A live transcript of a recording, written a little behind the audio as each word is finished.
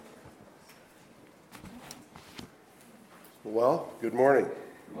Well, good morning.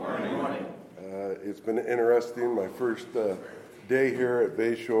 Good morning. It's been interesting, my first day here at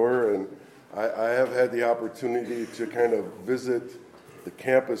Bayshore, and I have had the opportunity to kind of visit the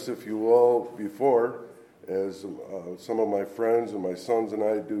campus, if you will, before, as some of my friends and my sons and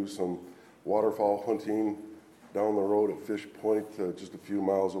I do some waterfowl hunting down the road at Fish Point, just a few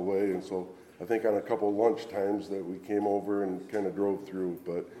miles away, and so I think on a couple of lunch times that we came over and kind of drove through,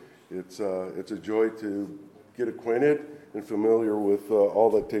 but it's a joy to get acquainted and familiar with all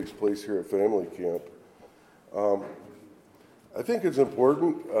that takes place here at Family Camp. I think it's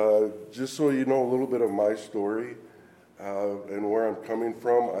important, just so you know a little bit of my story and where I'm coming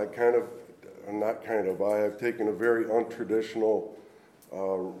from. I have taken a very untraditional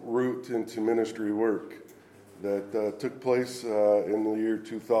route into ministry work that took place in the year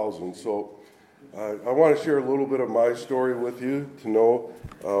 2000. So I want to share a little bit of my story with you to know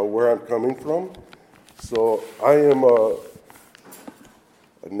where I'm coming from. So I am a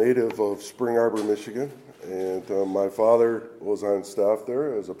native of Spring Arbor, Michigan, and my father was on staff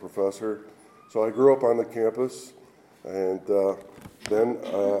there as a professor. So I grew up on the campus, and then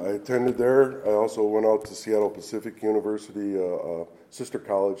I attended there. I also went out to Seattle Pacific University, sister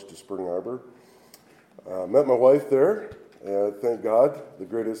college to Spring Arbor. Met my wife there, thank God, the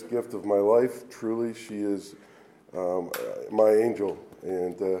greatest gift of my life. Truly, she is my angel,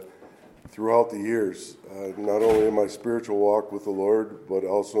 and throughout the years, not only in my spiritual walk with the Lord, but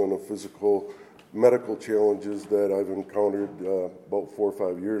also in the physical, medical challenges that I've encountered about 4 or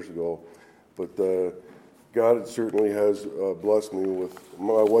 5 years ago. But God certainly has blessed me with,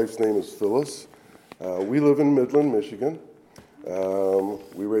 my wife's name is Phyllis. We live in Midland, Michigan.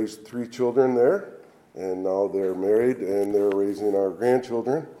 We raised 3 children there, and now they're married, and they're raising our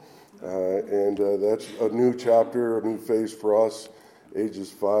grandchildren. And that's a new chapter, a new phase for us.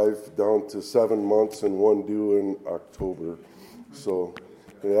 Ages 5 down to 7 months and 1 due in October. So,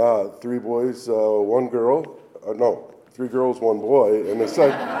 yeah, 3 boys, 1 girl. 3 girls, 1 boy, and the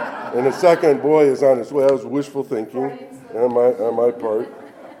second boy is on his way. That was wishful thinking on my part.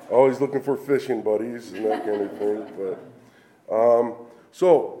 Always looking for fishing buddies and that kind of thing. But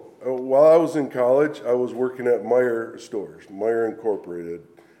while I was in college, I was working at Meijer stores, Meijer Incorporated,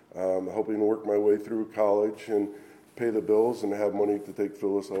 helping to work my way through college and pay the bills and have money to take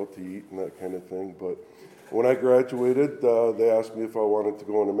Phyllis out to eat and that kind of thing. But when I graduated, they asked me if I wanted to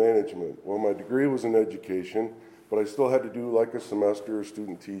go into management. Well, my degree was in education, but I still had to do like a semester of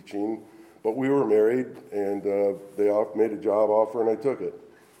student teaching. But we were married, and they made a job offer, and I took it.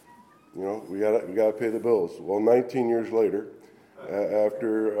 You know, we got to pay the bills. Well, 19 years later,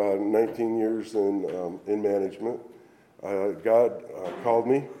 after 19 years in management, God called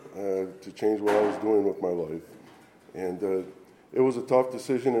me to change what I was doing with my life. And it was a tough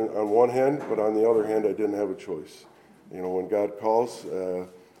decision on one hand, but on the other hand, I didn't have a choice. You know, when God calls,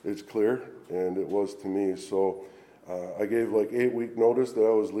 it's clear, and it was to me. So I gave like 8-week notice that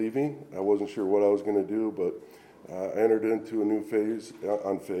I was leaving. I wasn't sure what I was going to do, but I entered into a new phase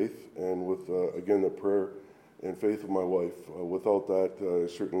on faith, and with, again, the prayer and faith of my wife. Without that, it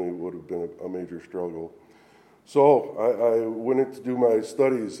certainly would have been a major struggle. So I went in to do my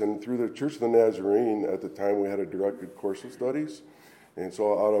studies, and through the Church of the Nazarene, at the time we had a directed course of studies, and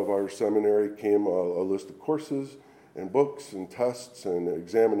so out of our seminary came a list of courses and books and tests and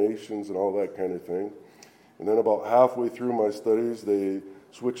examinations and all that kind of thing. And then about halfway through my studies, they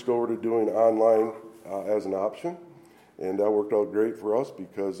switched over to doing online as an option, and that worked out great for us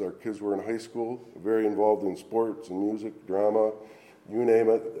because our kids were in high school, very involved in sports and music, drama, you name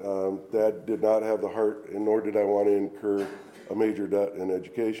it. Dad did not have the heart, and nor did I want to incur a major debt in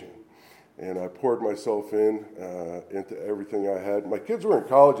education. And I poured myself into everything I had. My kids were in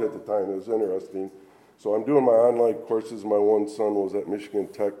college at the time. It was interesting. So I'm doing my online courses. My one son was at Michigan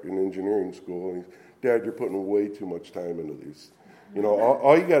Tech in engineering school. And he's, Dad, you're putting way too much time into these. You know,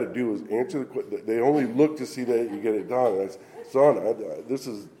 all you got to do is answer the question. They only look to see that you get it done. And I said, son, this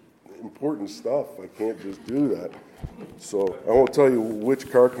is important stuff. I can't just do that. So I won't tell you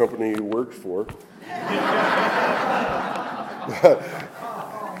which car company he worked for.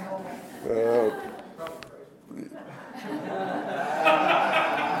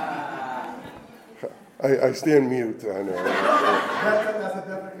 I stand mute. I know.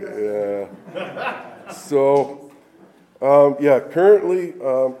 Yeah. So, currently,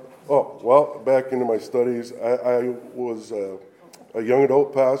 back into my studies, I was a young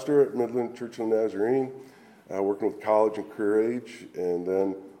adult pastor at Midland Church of the Nazarene, working with college and career age, and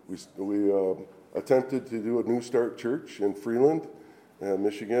then we attempted to do a New Start Church in Freeland,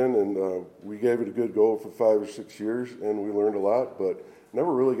 Michigan, and we gave it a good go for 5 or 6 years, and we learned a lot, but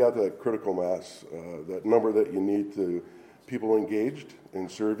never really got that critical mass, that number that you need to people engaged in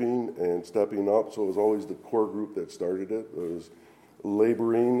serving and stepping up. So it was always the core group that started it. It was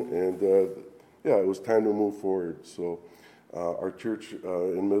laboring, and it was time to move forward. So our church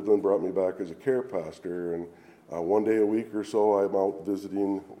in Midland brought me back as a care pastor, and one day a week or so I'm out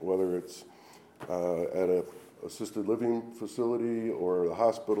visiting, whether it's at a assisted living facility or the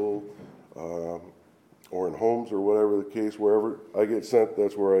hospital or in homes or whatever the case. Wherever I get sent,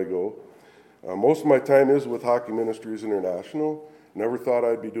 that's where I go. Most of my time is with Hockey Ministries International. Never thought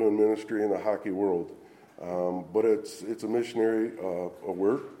I'd be doing ministry in the hockey world. But it's a missionary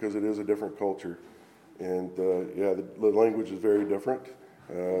work because it is a different culture. And the language is very different,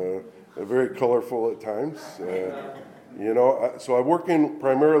 very colorful at times. So I work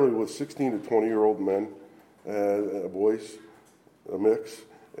primarily with 16 to 20-year-old men, boys, a mix,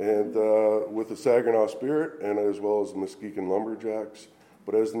 and with the Saginaw Spirit, and as well as the Muskegon Lumberjacks.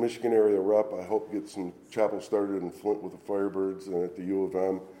 But as the Michigan area rep, I help get some chapel started in Flint with the Firebirds and at the U of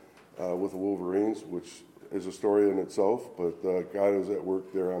M with the Wolverines, which is a story in itself, but God is at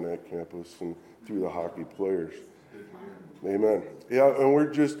work there on that campus and through the hockey players. Amen. Yeah, and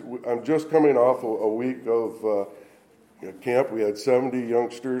I'm just coming off a week of camp. We had 70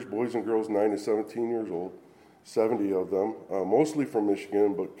 youngsters, boys and girls 9 to 17 years old, 70 of them, mostly from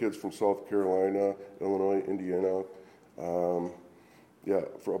Michigan, but kids from South Carolina, Illinois, Indiana,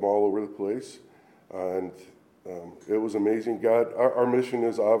 from all over the place. And it was amazing. God, our mission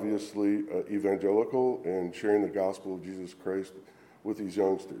is obviously evangelical and sharing the gospel of Jesus Christ with these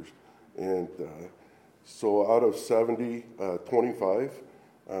youngsters. And so out of 70, 25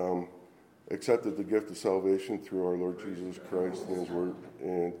 accepted the gift of salvation through our Lord Jesus Christ and his word.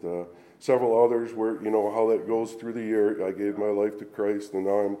 And several others where, how that goes through the year. I gave my life to Christ, and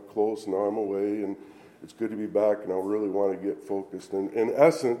now I'm close, now I'm away, and it's good to be back, and I really want to get focused. And in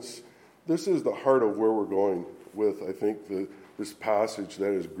essence, this is the heart of where we're going with, I think, this passage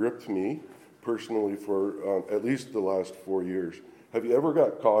that has gripped me personally for at least the last 4 years. Have you ever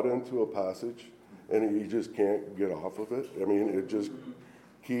got caught into a passage and you just can't get off of it? I mean, it just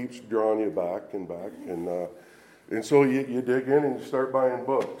keeps drawing you back and back. And so you dig in and you start buying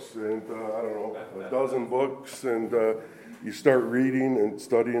books, and a dozen books, and you start reading and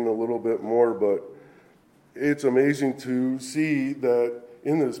studying a little bit more. But it's amazing to see that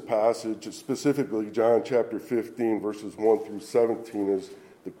in this passage, specifically John chapter 15, verses 1 through 17, is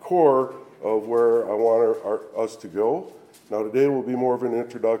the core of where I want us to go. Now, today will be more of an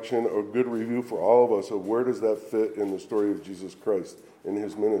introduction, a good review for all of us of where does that fit in the story of Jesus Christ in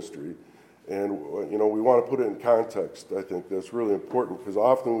his ministry. And, we want to put it in context. I think that's really important because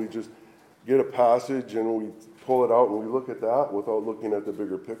often we just get a passage and we pull it out and we look at that without looking at the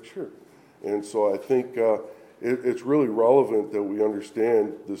bigger picture. And so I think it's really relevant that we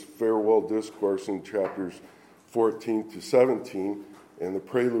understand this farewell discourse in chapters 14 to 17 and the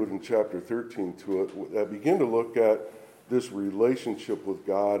prelude in chapter 13 to it, that begin to look at this relationship with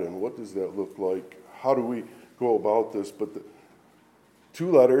God and what does that look like? How do we go about this? But the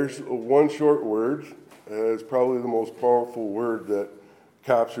 2 letters, one short word, is probably the most powerful word that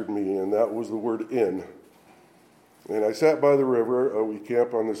captured me, and that was the word in. And I sat by the river. We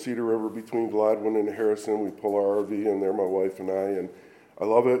camp on the Cedar River between Gladwin and Harrison. We pull our RV in there, my wife and I, and I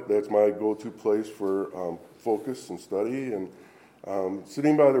love it. That's my go-to place for focus and study. And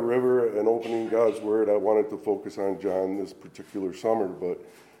sitting by the river and opening God's Word, I wanted to focus on John this particular summer, but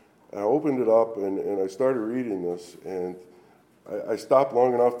I opened it up and I started reading this, and I stopped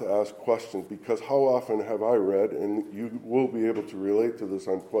long enough to ask questions, because how often have I read, and you will be able to relate to this,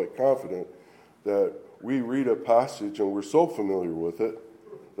 I'm quite confident, that we read a passage and we're so familiar with it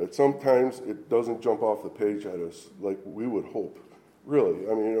that sometimes it doesn't jump off the page at us like we would hope. Really,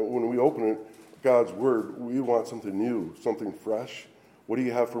 I mean, when we open it, God's Word, we want something new, something fresh. What do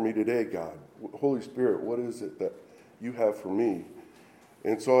you have for me today, God? Holy Spirit, what is it that you have for me?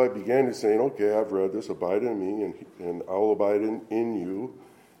 And so I began to say, okay, I've read this, abide in me, and I'll abide in you.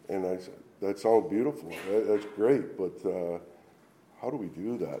 And I said, that sounds beautiful. That's great, but how do we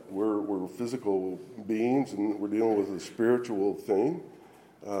do that? We're physical beings, and we're dealing with a spiritual thing,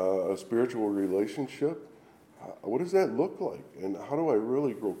 a spiritual relationship. What does that look like? And how do I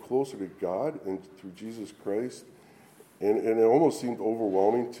really grow closer to God and through Jesus Christ? And it almost seemed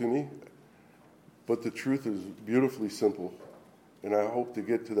overwhelming to me, but the truth is beautifully simple. And I hope to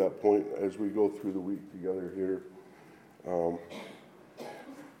get to that point as we go through the week together here.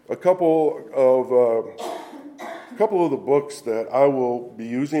 A couple of the books that I will be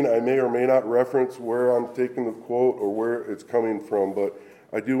using, I may or may not reference where I'm taking the quote or where it's coming from, but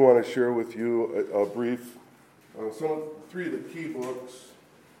I do want to share with you a brief, 3 of the key books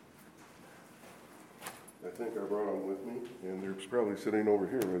that think I brought them with me, and they're probably sitting over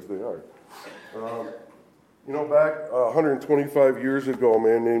here as they are. Back 125 years ago, a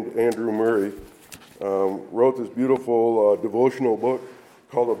man named Andrew Murray wrote this beautiful devotional book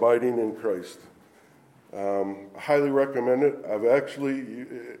called Abiding in Christ. I highly recommend it.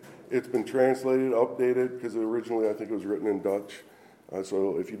 It's been translated, updated, because originally I think it was written in Dutch.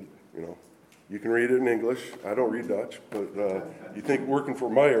 So if you can read it in English. I don't read Dutch, but you think working for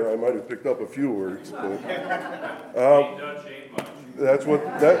Meyer, I might have picked up a few words. But, Dutch ain't much.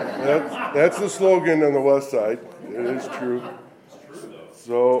 That's the slogan on the west side. It is true. It's true, though.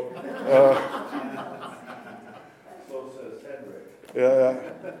 So says Henrik. Yeah.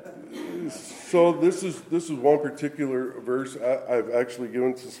 So this is one particular verse I've actually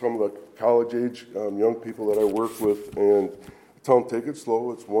given to some of the college age young people that I work with, and tell them take it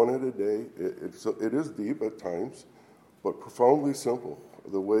slow. It's one at a day. It is deep at times, but profoundly simple.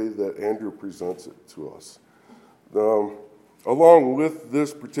 The way that Andrew presents it to us. Along with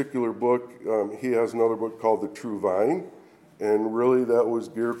this particular book, he has another book called The True Vine, and really that was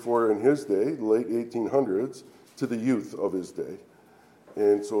geared for, in his day, the late 1800s, to the youth of his day.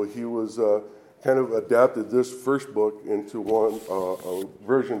 And so he was kind of adapted this first book into a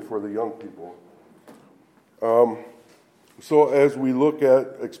version for the young people. So as we look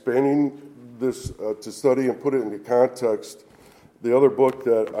at expanding this to study and put it into context, the other book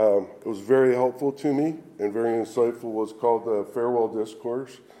that was very helpful to me and very insightful was called The Farewell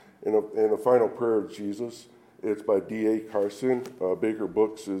Discourse in the Final Prayer of Jesus. It's by D.A. Carson. Baker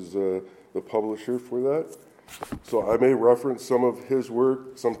Books is the publisher for that. So I may reference some of his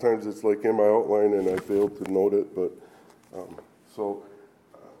work. Sometimes it's like in my outline and I fail to note it. But so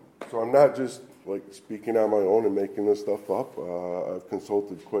I'm not just like speaking on my own and making this stuff up. I've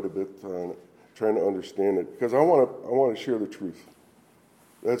consulted quite a bit on trying to understand it because I want to share the truth.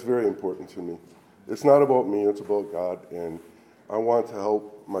 That's very important to me. It's not about me, it's about God, and I want to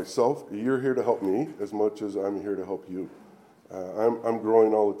help myself. You're here to help me as much as I'm here to help you. I'm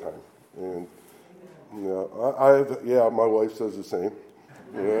growing all the time, and my wife says the same.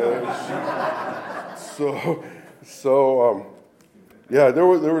 There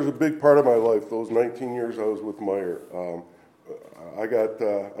was a big part of my life. Those 19 years I was with Meyer, I got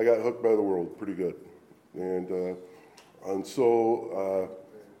hooked by the world pretty good, and so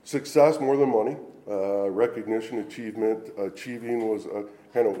success more than money, recognition, achievement. Achieving was a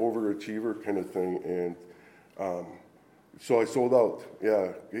kind of overachiever kind of thing, and so I sold out.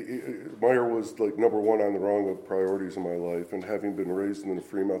 Yeah, Meyer was like number one on the rung of priorities in my life, and having been raised in a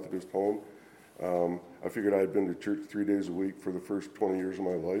Free Methodist home, I figured I had been to church 3 days a week for the first 20 years of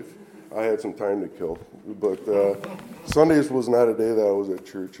my life. I had some time to kill, but Sundays was not a day that I was at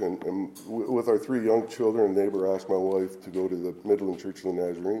church. And with our 3 young children, a neighbor asked my wife to go to the Midland Church of the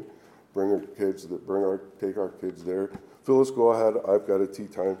Nazarene, take our kids there. Phyllis, go ahead. I've got a tea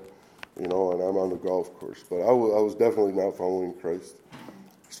time, and I'm on the golf course. But I was definitely not following Christ.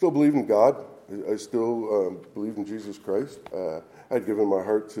 I still believe in God. I still believe in Jesus Christ. I'd given my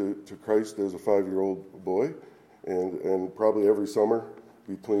heart to Christ as a 5-year-old boy, and probably every summer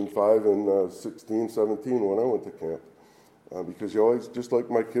between 5 and 16, 17 when I went to camp. Because you always, just like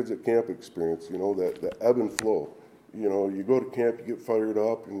my kids at camp experience, that ebb and flow. You go to camp, you get fired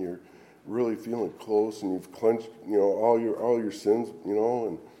up, and you're really feeling close, and you've clenched, all your sins,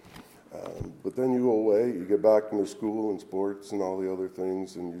 but then you go away, you get back into school and sports and all the other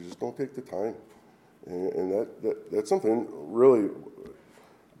things, and you just don't take the time. And that's something really,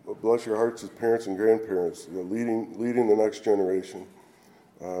 bless your hearts as parents and grandparents, leading the next generation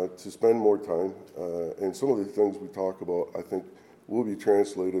to spend more time. And some of the things we talk about, I think, will be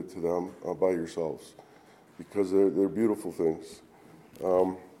translated to them by yourselves because they're beautiful things.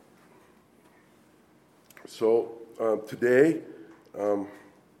 Today,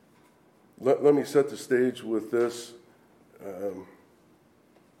 let me set the stage with this.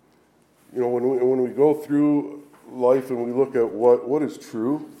 When we go through life and we look at what is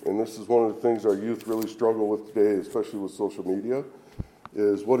true, and this is one of the things our youth really struggle with today, especially with social media,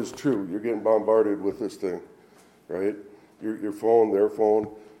 is what is true. You're getting bombarded with this thing, right? Your phone, their phone,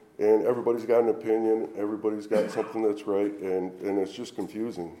 and everybody's got an opinion, everybody's got something that's right, and it's just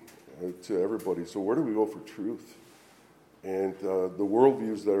confusing to everybody. So where do we go for truth? And the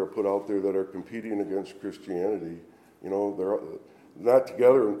worldviews that are put out there that are competing against Christianity, they're not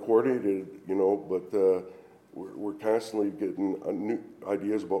together and coordinated, but we're constantly getting new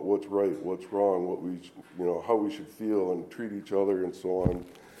ideas about what's right, what's wrong, what we, how we should feel and treat each other and so on.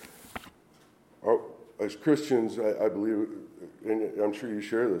 As Christians, I believe, and I'm sure you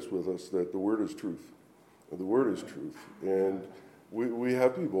share this with us, that the Word is truth. The Word is truth. And we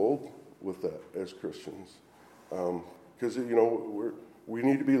have to be bold. with that as Christians. Because, we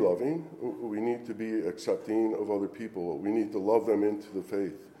need to be loving. We need to be accepting of other people. We need to love them into the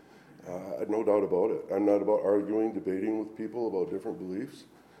faith. No doubt about it. I'm not about arguing, debating with people about different beliefs,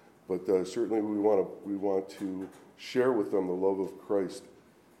 but certainly we want to share with them the love of Christ.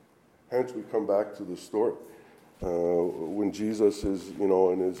 Hence, we come back to the story when Jesus is,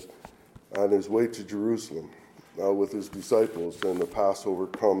 on his way to Jerusalem with his disciples, and the Passover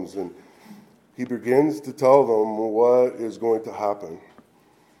comes, and he begins to tell them what is going to happen.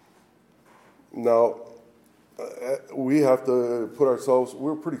 Now, we have to put ourselves,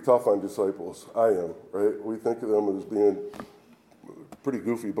 we're pretty tough on disciples. I am, right? We think of them as being a pretty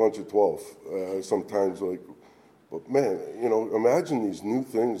goofy bunch of 12 sometimes, but man, imagine these new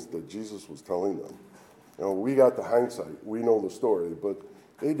things that Jesus was telling them. We got the hindsight. We know the story, but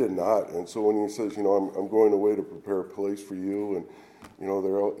they did not. And so when he says, I'm going away to prepare a place for you, and,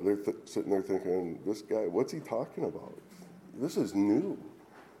 they're sitting there thinking, this guy, what's he talking about? This is new.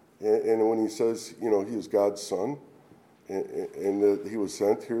 And when he says, he is God's son, and that he was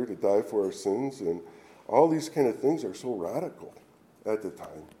sent here to die for our sins, and all these kind of things are so radical at the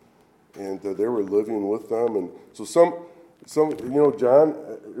time. And they were living with them. And so some John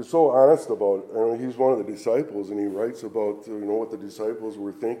is so honest about it. He's one of the disciples, and he writes about, what the disciples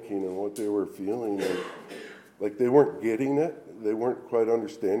were thinking and what they were feeling. And, they weren't getting it. They weren't quite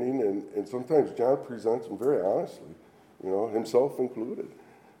understanding. And sometimes John presents them very honestly, himself included.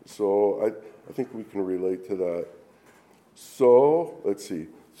 So I think we can relate to that. So let's see.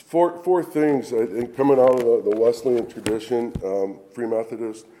 Four things I think coming out of the Wesleyan tradition, Free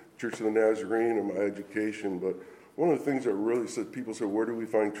Methodist, Church of the Nazarene, and my education. But one of the things that really people said, where do we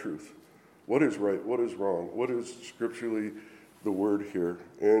find truth? What is right? What is wrong? What is scripturally the word here?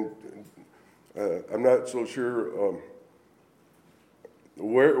 And I'm not so sure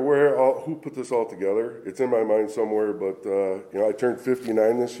who put this all together. It's in my mind somewhere, but I turned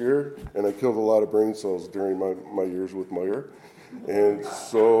 59 this year, and I killed a lot of brain cells during my years with Meyer. And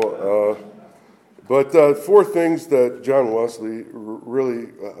so, but four things that John Wesley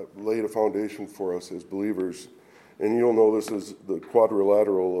really laid a foundation for us as believers. And you'll know this is the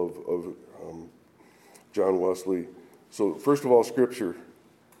quadrilateral of John Wesley. So first of all, Scripture.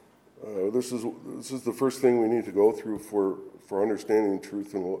 This is the first thing we need to go through for understanding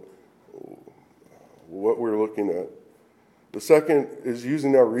truth and what we're looking at. The second is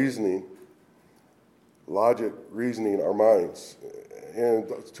using our reasoning, logic, reasoning, our minds. And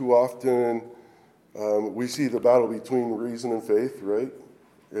too often we see the battle between reason and faith, right?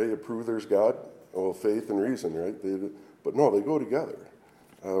 You prove there's God. Well, faith and reason, right? But no, they go together.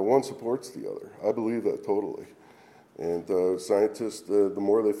 One supports the other. I believe that totally. And scientists, the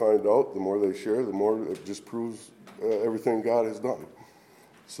more they find out, the more they share, the more it just proves everything God has done.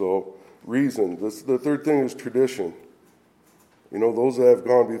 So, reason. The third thing is tradition. Those that have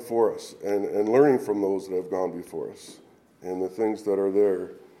gone before us, and learning from those that have gone before us, and the things that are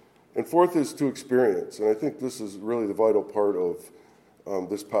there. And fourth is to experience. And I think this is really the vital part of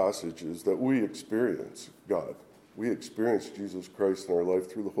this passage, is that we experience God. We experience Jesus Christ in our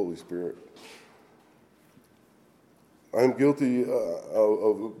life through the Holy Spirit. I'm guilty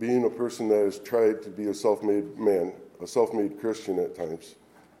of being a person that has tried to be a self-made man, a self-made Christian at times,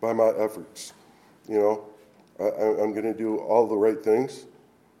 by my efforts. I'm going to do all the right things,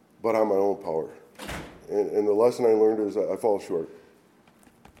 but on my own power. And the lesson I learned is I fall short,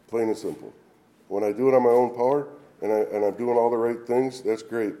 plain and simple. When I do it on my own power, and I'm doing all the right things, that's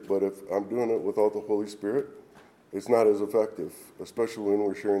great. But if I'm doing it without the Holy Spirit, it's not as effective, especially when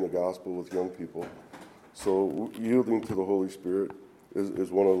we're sharing the gospel with young people. So yielding to the Holy Spirit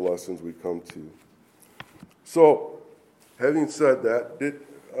is one of the lessons we come to. So, having said that,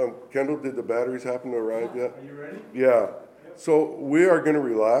 Kendall, did the batteries happen to arrive yet? Are you ready? Yeah. So we are going to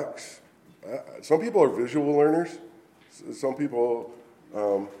relax. Some people are visual learners. Some people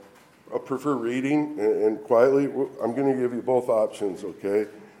prefer reading and quietly. I'm going to give you both options, okay?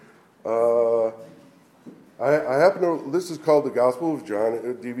 I happen to, this is called the Gospel of John,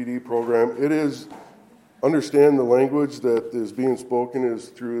 a DVD program. It is, understand the language that is being spoken is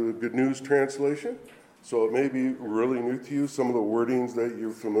through the Good News translation. So it may be really new to you. Some of the wordings that you're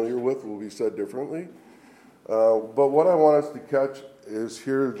familiar with will be said differently. But what I want us to catch is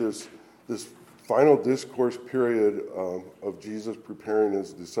here this final discourse period of Jesus preparing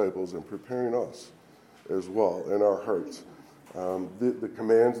his disciples and preparing us as well in our hearts. The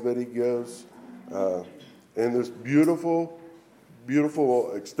commands that he gives, and this beautiful,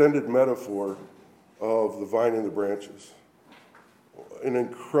 beautiful extended metaphor of the vine and the branches. An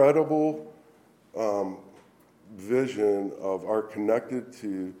incredible vision of our connected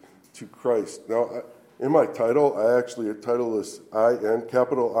to to Christ. Now, in my title, I actually title this IN,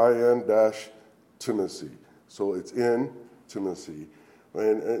 capital IN dash Timothy. So it's in Timothy.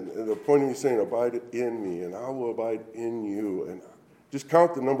 And the point he's saying, abide in me, and I will abide in you. And just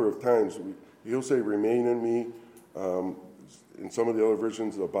count the number of times. He'll say, remain in me. In some of the other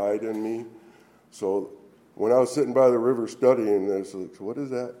versions, abide in me. So when I was sitting by the river studying this, like, what does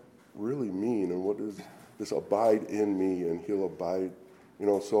that really mean? And what does this abide in me? And he'll abide,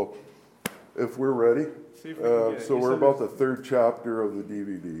 so if we're ready. So we're about the third chapter of the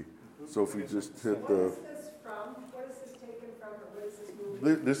DVD. So if we just hit the... What is this from? What is this taken from? Or what is this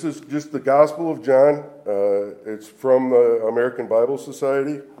movie? This is just the Gospel of John. It's from the American Bible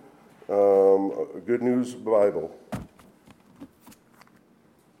Society, a Good News Bible.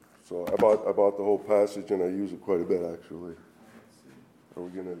 So I bought the whole passage, and I use it quite a bit, actually. Are we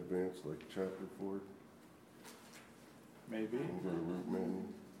going to advance, like, chapter 4? Maybe.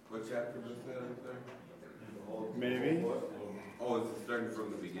 What chapter was that up there? Maybe. Oh, is it starting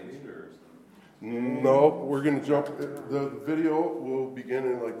from the beginning, or? No, we're going to jump. The video will begin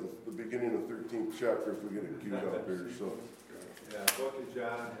in, like, the beginning of the 13th chapter if we get it queued up here, so... Yeah, the book of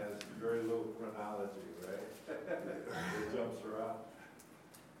John has very little chronology, right? It jumps around.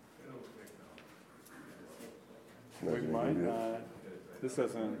 Not We gonna might do it. not. This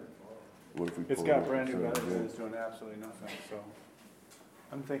doesn't. What if we It's pull got it up brand new and try it medicine. again? It's doing absolutely nothing. So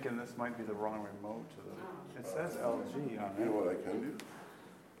I'm thinking this might be the wrong remote to the. It says LG on You know it. what I can do?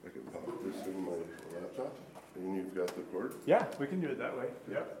 I can pop this in my laptop, and you've got the cord. Yeah, we can do it that way.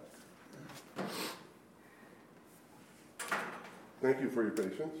 Yep. Thank you for your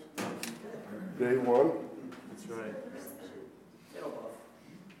patience. Day 1. That's right.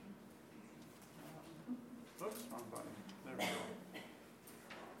 Oops, wrong button. There we go.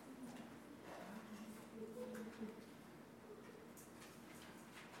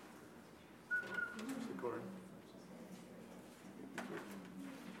 It's recording.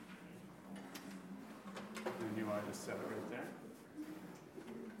 And you want to just set it right there?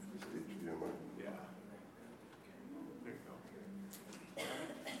 Just HDMI. Yeah. There you go.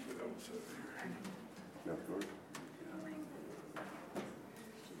 Yeah, cord.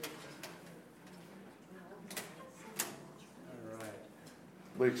 All right.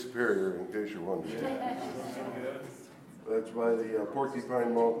 Lake Superior, in case you're wondering. That's by the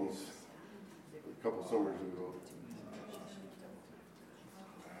Porcupine Mountains a couple summers ago.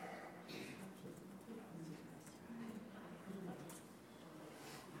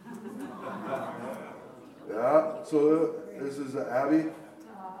 Yeah, so this is Abby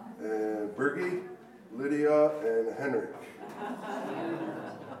and Bergie, Lydia, and Henrik.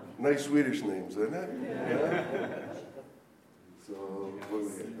 Nice Swedish names, isn't it? Yeah. So, what do we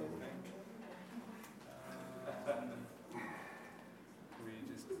got coming? We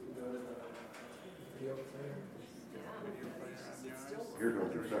just go to the video player on yours. Here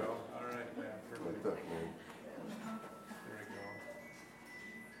comes your There we second. go. All right, yeah, Like perfect. that, man. There we go.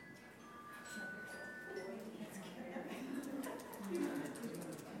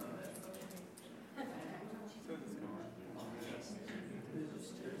 So it's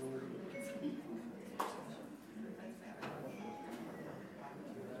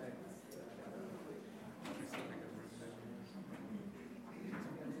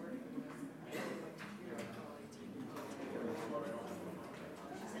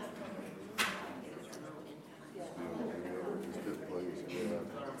Just hit play, yeah.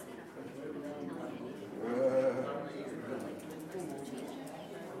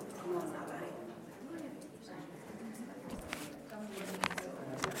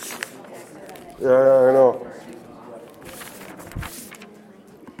 Yeah, I know.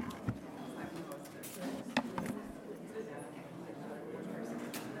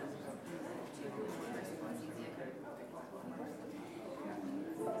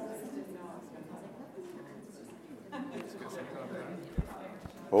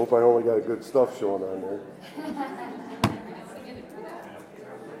 Hope I only got good stuff showing on there.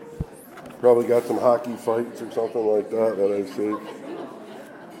 Probably got some hockey fights or something like that I saved.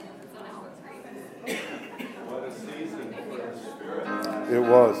 What a season for the Spirit. It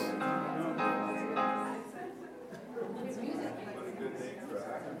was.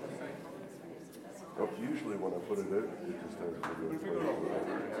 Well, usually when I put it in, it just has to do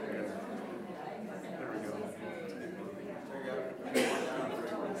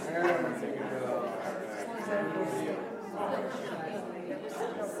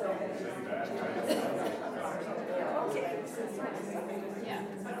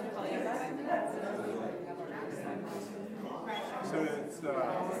So it's, I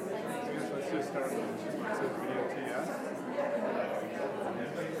guess let's just start with it says video TS.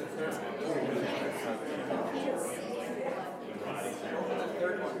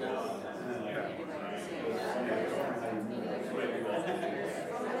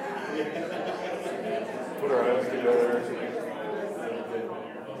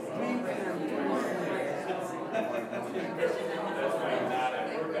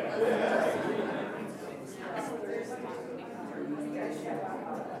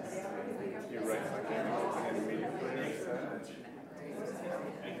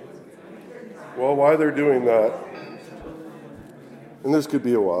 Well, while they're doing that, and this could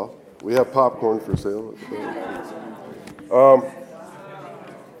be a while, we have popcorn for sale.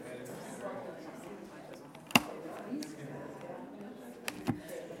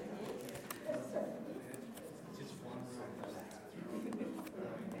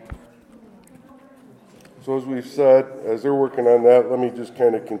 So as we've said, as they're working on that, let me just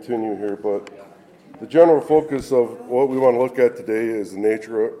kind of continue here. But the general focus of what we want to look at today is the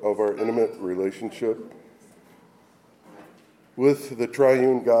nature of our intimate relationship with the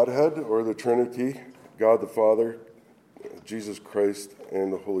triune Godhead, or the Trinity, God the Father, Jesus Christ,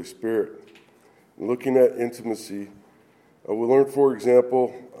 and the Holy Spirit. Looking at intimacy, we learn, for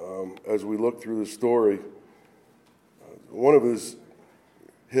example, as we look through the story, one of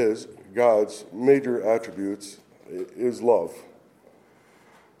God's major attributes is love.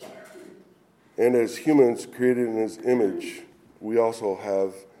 And as humans created in His image, we also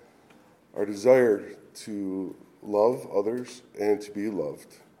have our desire to love others and to be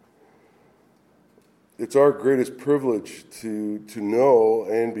loved. It's our greatest privilege to know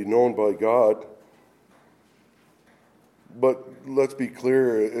and be known by God. But let's be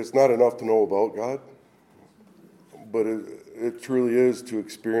clear, it's not enough to know about God, but it truly is to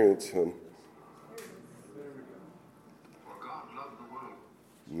experience Him.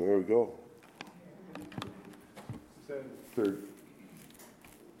 And there we go. Third.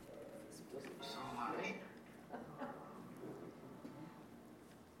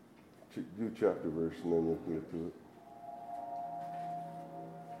 Do chapter verse and then we'll get to it.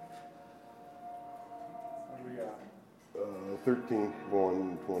 What do we got? 13, 1,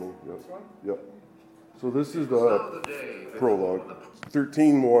 and 20. Yep. This one? Yep. So this is the prologue.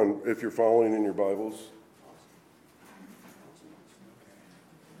 13:1, if you're following in your Bibles.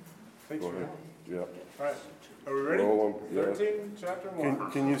 Thanks, Go ahead. man. Yep. All right. Are we ready? Roll 'em, yeah. 13, chapter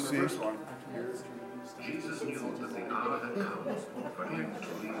 1. Can you see? Verse 1. Jesus knew that the hour had come for him to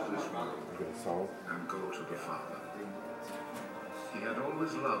leave this world Sound? and go to the Father. He had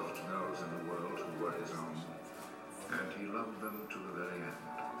always loved those in the world who were his own, and he loved them to the very end.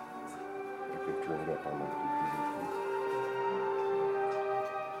 I can turn it up on my computer.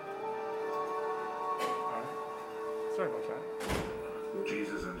 All right. Sorry about that.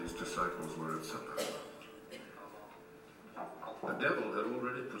 Jesus and his disciples were at supper. The devil had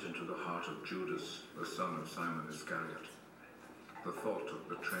already put into the heart of Judas, the son of Simon Iscariot, the thought of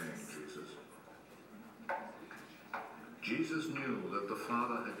betraying Jesus. Jesus knew that the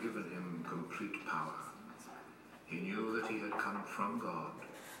Father had given him complete power. He knew that he had come from God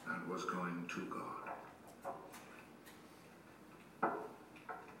and was going to God.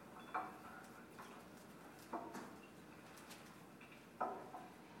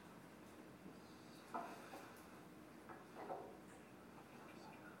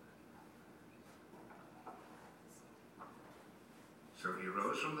 So he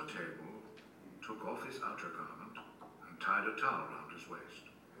rose from the table, took off his outer garment, and tied a towel round his waist.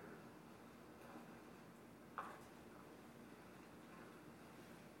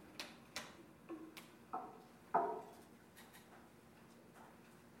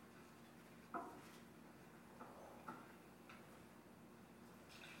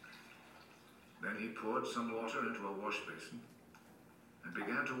 Then he poured some water into a wash basin and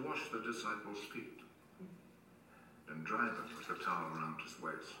began to wash the disciples' feet and dry them with the towel around his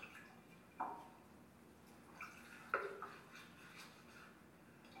waist.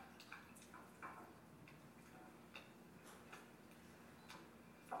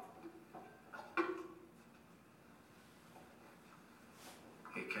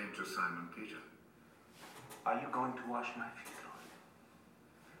 He came to Simon Peter. Are you going to wash my feet,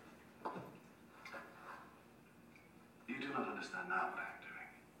 Lord? You do not understand now what I am doing,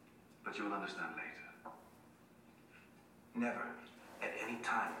 but you will understand later. Never, at any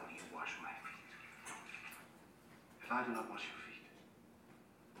time, will you wash my feet. If I do not wash your feet,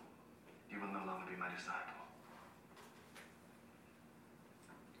 you will no longer be my disciple.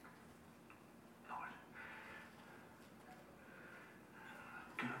 Lord,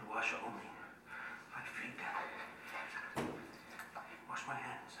 do not wash only my feet. Wash my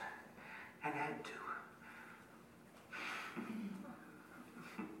hands and head too.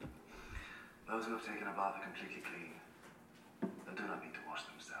 Those who have taken a bath are completely clean and do not need to wash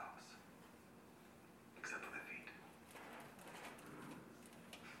themselves, except for their feet.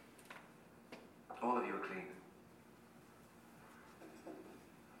 All of you are clean.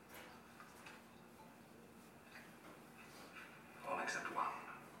 All except one.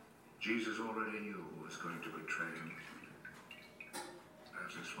 Jesus already knew who was going to betray him.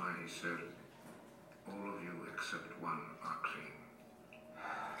 That is why he said, all of you except one are clean.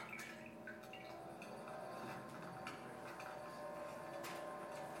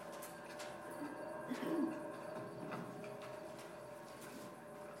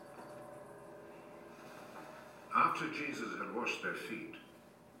 After Jesus had washed their feet,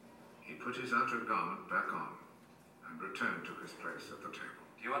 he put his outer garment back on and returned to his place at the table.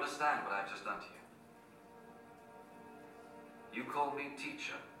 Do you understand what I've just done to you? You call me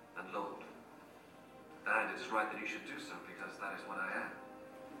teacher and Lord. And it is right that you should do so, because that is what I am.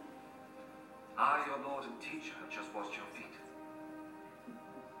 I, your Lord and teacher, have just washed your feet.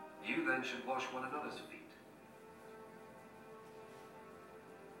 You then should wash one another's feet.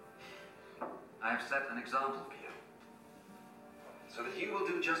 I have set an example for you, so that you will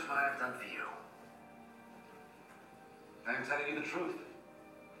do just what I have done for you. I am telling you the truth.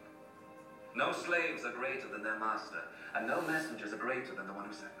 No slaves are greater than their master, and no messengers are greater than the one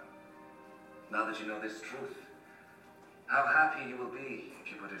who sent them. Now that you know this truth, how happy you will be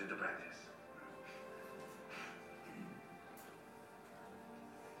if you put it into practice.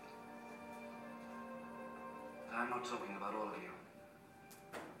 I'm not talking about all of you.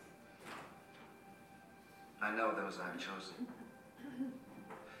 I know those I've chosen.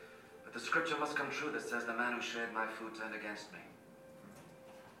 But the scripture must come true that says the man who shared my food turned against me.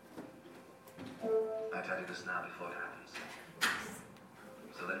 I tell you this now before it happens,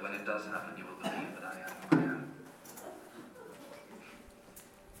 so that when it does happen, you will believe that I am who I am.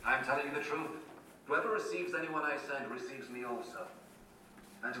 I'm telling you the truth. Whoever receives anyone I send receives me also.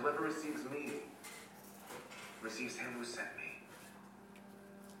 And whoever receives me receives him who sent me.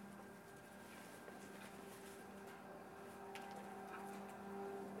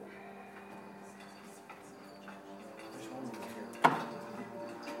 There's one right here.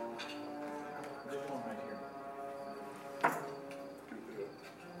 There's one right here.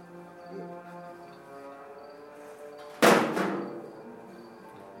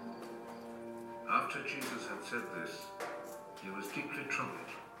 After Jesus had said this, he was deeply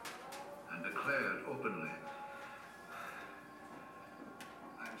troubled and declared openly,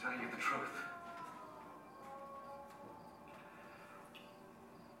 I'm telling you the truth.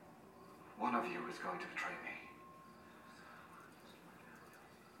 One of you is going to betray me.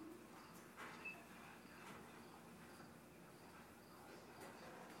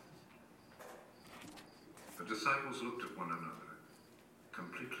 The disciples looked at one another,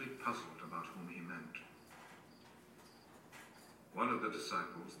 completely puzzled about whom he meant. One of the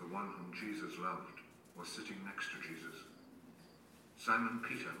disciples, the one whom Jesus loved, was sitting next to Jesus. Simon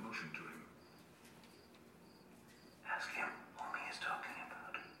Peter motioned to him. Ask him whom he is talking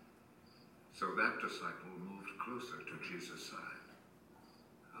about. So that disciple moved closer to Jesus' side.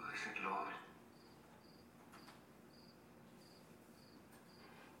 Who is it, Lord?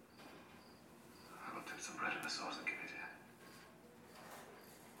 I will dip some bread in the sauce and give it to him.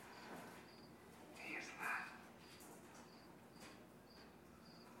 He is that.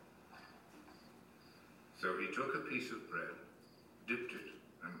 So he took a piece of bread, dipped it,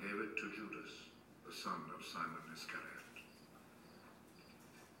 and gave it to Judas, the son of Simon Iscariot.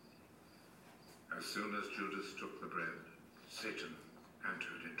 As soon as Judas took the bread, Satan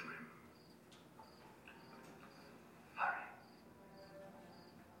entered into him. Hurry.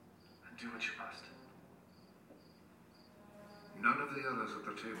 And do what you must. None of the others at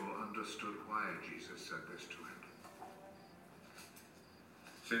the table understood why Jesus said this to him.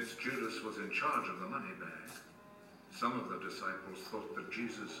 Since Judas was in charge of the money bag, some of the disciples thought that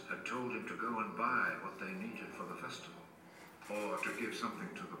Jesus had told him to go and buy what they needed for the festival, or to give something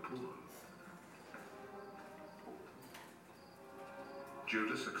to the poor.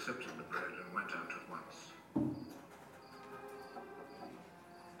 Judas accepted the bread and went out at once.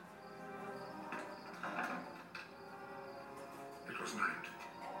 It was night.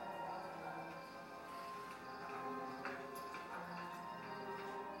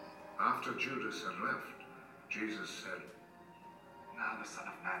 After Judas had left, Jesus said, Now the Son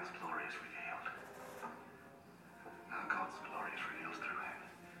of Man's glory is revealed. Now God's glory is revealed through him.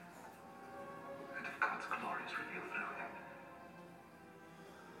 And if God's glory is revealed through him,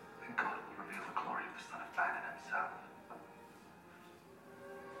 then God will reveal the glory of the Son of Man in himself.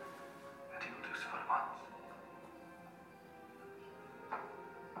 And he will do so at once.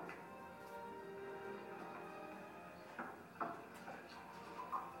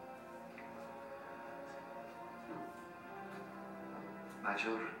 My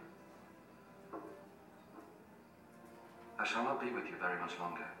children, I shall not be with you very much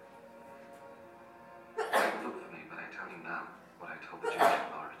longer. Don't look for me, but I tell you now what I told the Jewish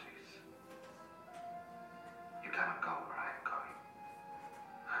authorities. You cannot go where I am going.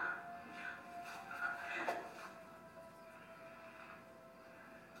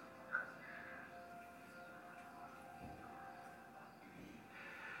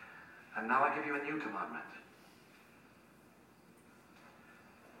 And now I give you a new commandment.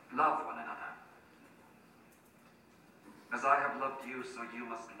 Love one another. loved you, so you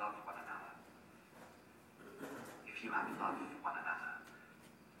must love one another. If you have love for one another,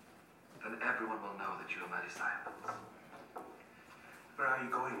 then everyone will know that you are my disciples. Where are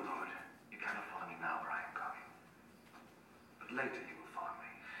you going, Lord? You cannot follow me now where I am going. But later you will follow me.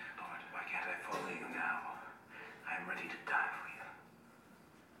 Lord, why can't I follow you now? I am ready to die for you.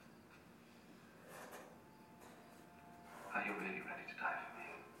 Are you really ready to die for me?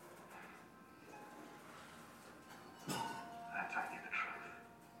 I'm telling you the truth.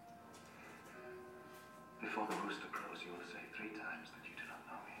 Before the rooster crows, you will say 3 times that you do not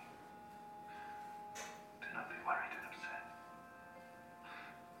know me. Do not be worried and upset.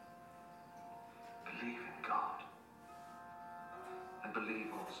 Believe in God. And believe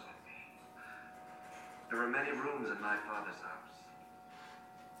also in me. There are many rooms in my Father's house.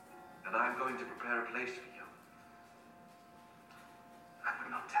 And I am going to prepare a place for you. I would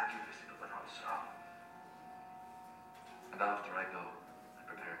not tell you this if it were not so. And after I go and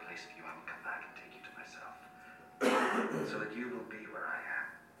prepare a place for you, I will come back and take you to myself. So that you will be where I am.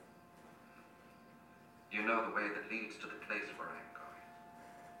 You know the way that leads to the place where I am going.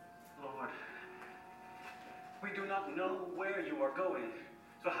 Lord, we do not know where you are going,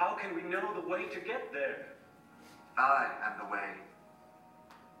 so how can we know the way to get there? I am the way,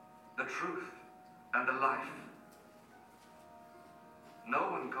 the truth, and the life.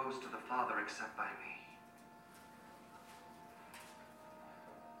 No one goes to the Father except by me.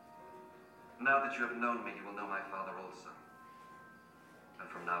 Now that you have known me, you will know my Father also. And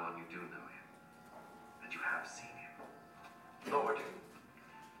from now on you do know him, and you have seen him. Lord,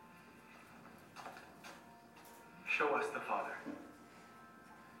 show us the Father.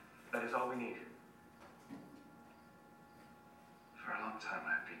 That is all we need. For a long time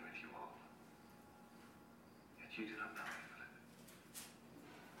I have been with you all, yet you do not know me, Philip.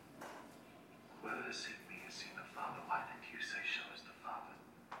 Whoever has seen me has seen the Father. Why then do you say, show us the Father?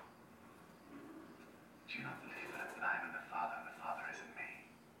 Do you not believe, Philip, that I am in the Father and the Father is in me?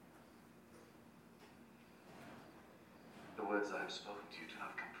 The words I have spoken to you do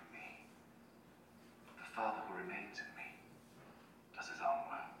not come from me. The Father who remains in me does his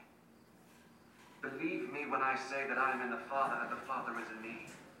own work. Believe me when I say that I am in the Father and the Father is in me.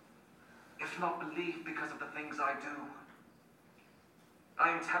 If not, believe because of the things I do.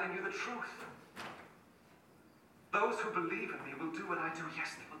 I am telling you the truth. Those who believe in me will do what I do.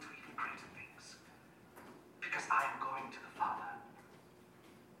 Yes, they will do even greater things. Because I am going to the Father.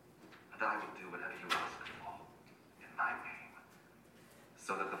 And I will do whatever you ask for in my name.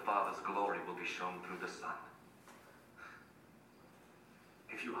 So that the Father's glory will be shown through the Son.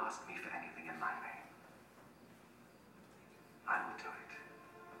 If you ask me for anything in my name, I will do it.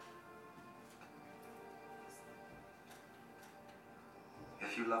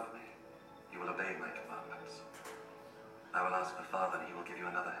 If you love me, you will obey my commandments. I will ask the Father, and he will give you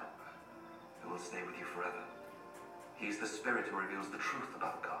another helper, who will stay with you forever. He is the Spirit who reveals the truth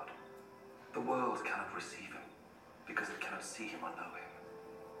about God. The world cannot receive him, because it cannot see him or know him.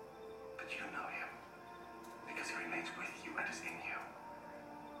 But you know him, because he remains with you and is in you.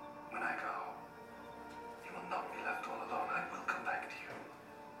 When I go, you will not be left all alone. I will come back to you.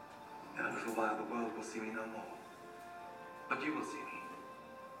 In a little while, the world will see me no more. But you will see me.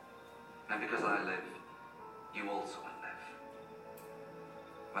 And because I live, you also will live.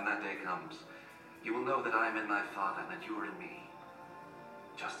 When that day comes, you will know that I am in my Father and that you are in me,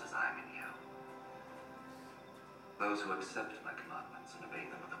 just as I am in you. Those who accept my commandments and obey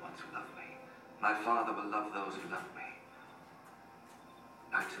them are the ones who love me. My Father will love those who love me.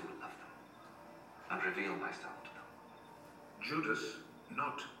 I too will love them and reveal myself to them. Judas,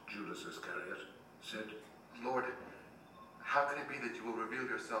 not Judas Iscariot, said, Lord, how can it be that you will reveal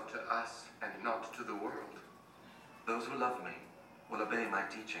yourself to us and not to the world? Those who love me will obey my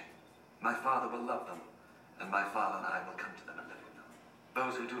teaching. My Father will love them, and my Father and I will come to them and live with them.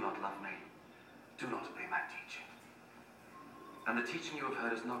 Those who do not love me do not obey my teaching. And the teaching you have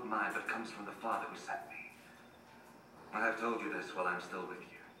heard is not mine, but comes from the Father who sent me. I have told you this while I'm still with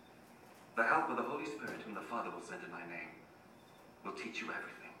you. The help of the Holy Spirit, whom the Father will send in my name, will teach you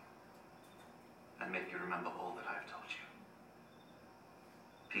everything and make you remember all that I have told you.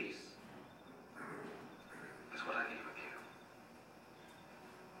 Peace is what I leave with you.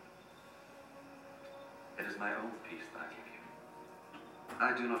 It is my own peace that I give you.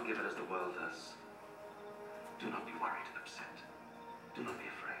 I do not give it as the world does. Do not be worried and upset. Do not be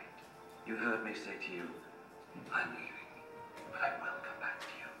afraid. You heard me say to you, I'm leaving, but I will come back to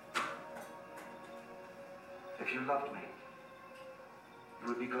you. If you loved me, you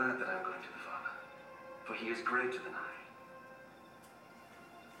would be glad that I am going to the Father, for he is greater than I.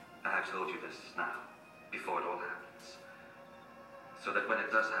 I have told you this now, before it all happens, so that when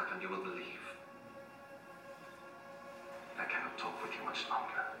it does happen, you will believe. I cannot talk with you much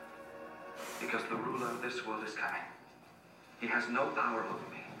longer, because the ruler of this world is coming. He has no power over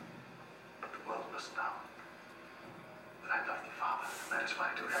me, but the world must know that I love the Father. That is why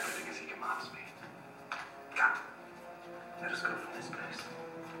I do everything as he commands me. Come, let us go from this place.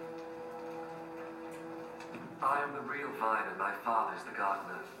 I am the real vine, and my Father is the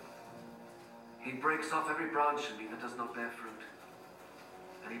gardener. He breaks off every branch in me that does not bear fruit,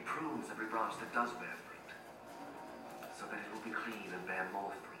 and he prunes every branch that does bear fruit, so that it will be clean and bear more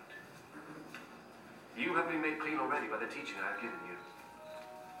fruit. You have been made clean already by the teaching I have given you.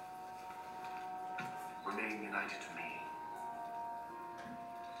 Remain united to me,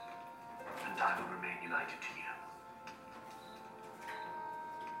 and I will remain united to you.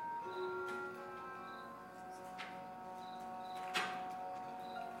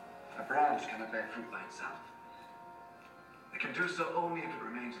 A branch cannot bear fruit by itself. It can do so only if it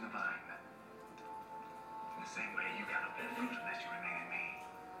remains in the vine. In the same way, you cannot bear fruit unless you remain in me.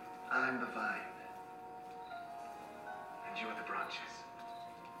 I am the vine, and you are the branches.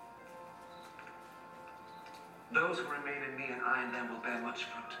 Those who remain in me and I in them will bear much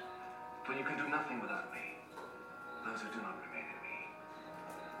fruit, for you can do nothing without me. Those who do not remain in me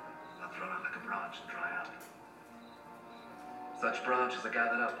are thrown out like a branch and dry up. Such branches are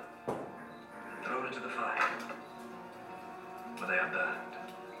gathered up and thrown into the fire, where they are burned.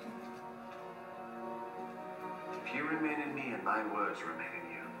 If you remain in me and my words remain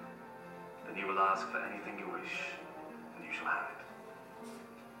in you, then you will ask for anything you wish, and you shall have it.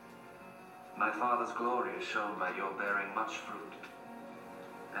 My Father's glory is shown by your bearing much fruit,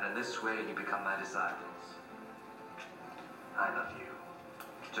 and in this way you become my disciples. I love you,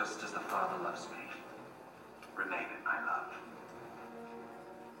 just as the Father loves me. Remain in my love.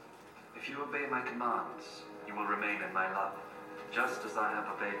 If you obey my commands, you will remain in my love, just as I have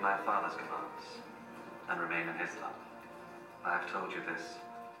obeyed my Father's commands, and remain in his love. I have told you this,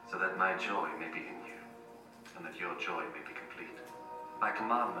 so that my joy may be in you, and that your joy may be complete. My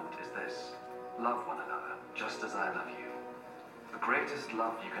commandment is this: love one another, just as I love you. The greatest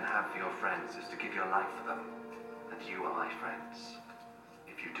love you can have for your friends is to give your life for them, and you are my friends,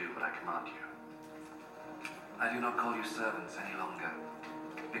 if you do what I command you. I do not call you servants any longer,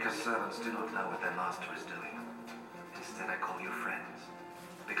 because servants do not know what their master is doing. Instead, I call you friends,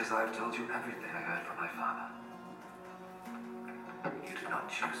 because I have told you everything I heard from my Father. You did not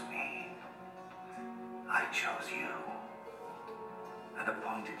choose me. I chose you, and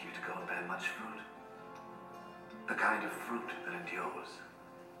appointed you to go and bear much fruit, the kind of fruit that endures.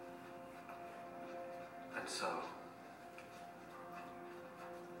 And so,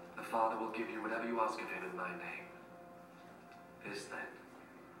 the Father will give you whatever you ask of him in my name. This, then,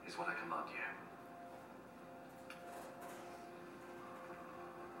 is what I command you.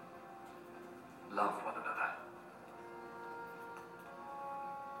 Love one another.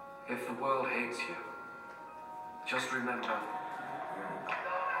 If the world hates you, just remember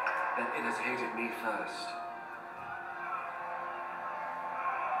that it has hated me first.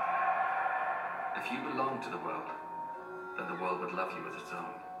 If you belong to the world, then the world would love you as its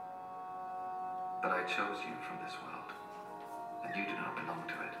own. But I chose you from this world, and you do not belong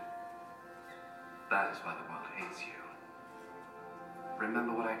to it. That is why the world hates you.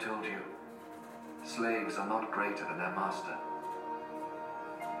 Remember what I told you. Slaves are not greater than their master.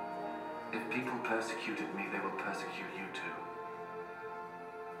 If people persecuted me, they will persecute you too.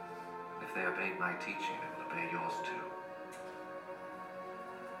 If they obeyed my teaching, they will obey yours too.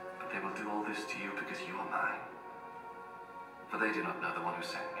 But they will do all this to you because you are mine. For they do not know the one who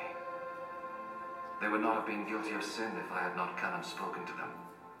sent me. They would not have been guilty of sin if I had not come and spoken to them.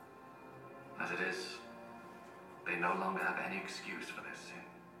 As it is, they no longer have any excuse for their sin.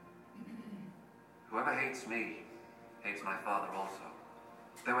 Whoever hates me, hates my Father also.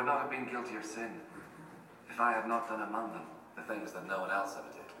 They would not have been guilty of sin if I had not done among them the things that no one else ever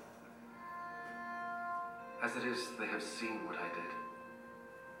did. As it is, they have seen what I did,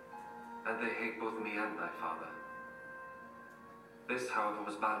 and they hate both me and my Father. This, however,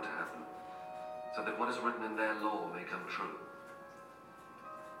 was bound to happen, so that what is written in their law may come true.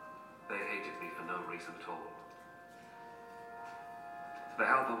 They hated me for no reason at all. The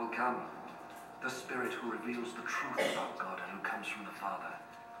Helper will come, the Spirit who reveals the truth about God and who comes from the Father.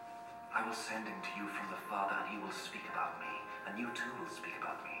 I will send him to you from the Father, and he will speak about me, and you too will speak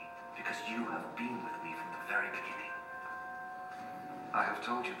about me, because you have been with me from the very beginning. I have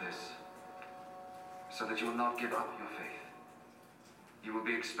told you this, so that you will not give up your faith. You will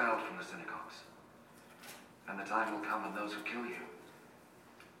be expelled from the synagogues, and the time will come when those who kill you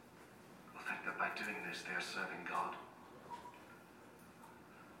will think that by doing this they are serving God.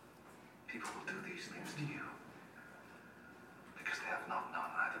 People will do these things to you because they have not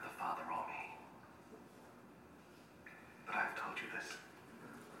known either the Father or me. But I have told you this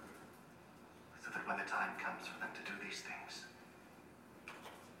so that when the time comes for them to do these things,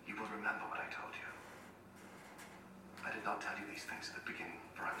 you will remember what I told you. I did not tell you these things at the beginning,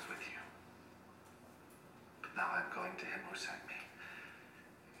 for I was with you. But now I am going to him who sent me.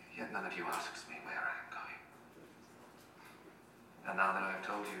 Yet none of you asks me where I am going. And now that I have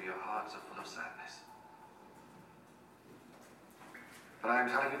told you, your hearts are full of sadness. But I am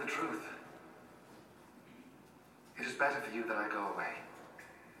telling you the truth. It is better for you that I go away.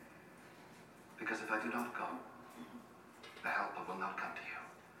 Because if I do not go, the Helper will not come to you.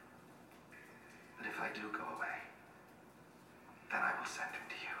 But if I do go away, then I will send him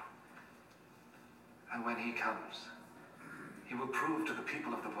to you. And when he comes, he will prove to the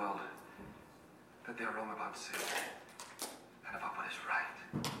people of the world that they are wrong about sin, and about what is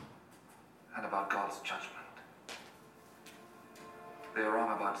right, and about God's judgment. They are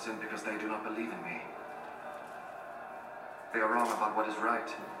wrong about sin because they do not believe in me. They are wrong about what is right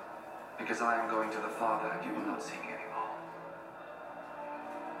because I am going to the Father and you will not see me anymore.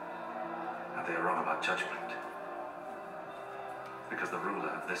 And they are wrong about judgment because the ruler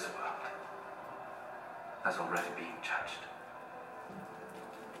of this world has already been judged.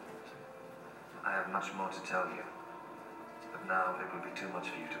 I have much more to tell you, but now it will be too much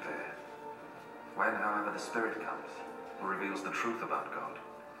for you to bear. When, however, the Spirit comes, who reveals the truth about God,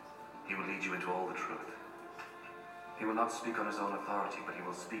 he will lead you into all the truth. He will not speak on his own authority, but he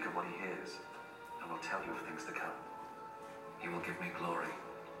will speak of what he hears, and will tell you of things to come. He will give me glory,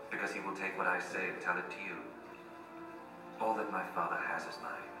 because he will take what I say and tell it to you. All that my Father has is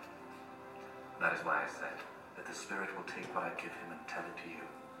mine. That is why I said that the Spirit will take what I give him and tell it to you.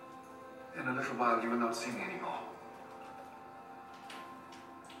 In a little while you will not see me anymore.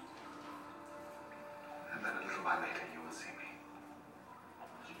 And then a little while later you will see me.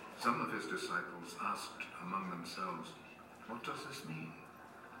 Some of his disciples asked among themselves, "What does this mean?"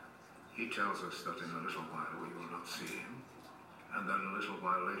 He tells us that in a little while we will not see him, and then a little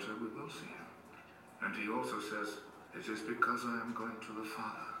while later we will see him. And he also says, "It is because I am going to the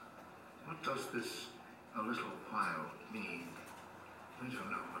Father." What does this "a little while" mean? We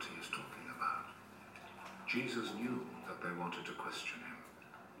don't know what he is talking about. Jesus knew that they wanted to question him.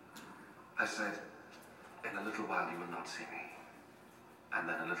 I said, in a little while you will not see me, and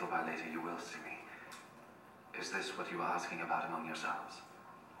then a little while later you will see me. Is this what you are asking about among yourselves?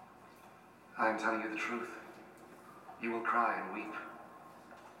 I am telling you the truth. You will cry and weep,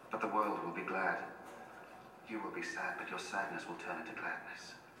 but the world will be glad. You will be sad, but your sadness will turn into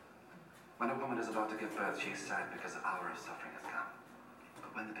gladness. When a woman is about to give birth, she is sad because the hour of suffering has come.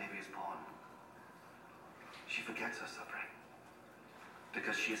 But when the baby is born, she forgets her suffering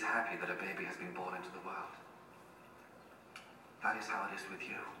because she is happy that a baby has been born into the world. That is how it is with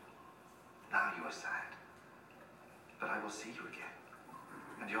you. Now you are sad, but I will see you again,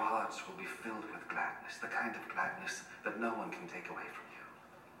 and your hearts will be filled with gladness, the kind of gladness that no one can take away from you.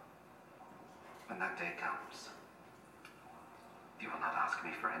 When that day comes, you will not ask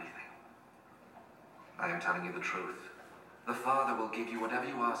me for anything. I am telling you the truth. The Father will give you whatever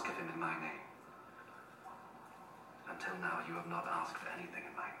you ask of him in my name. Until now, you have not asked for anything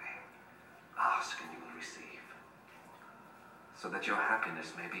in my name. Ask and you will receive, so that your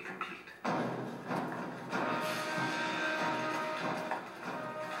happiness may be complete.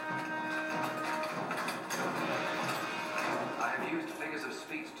 I have used figures of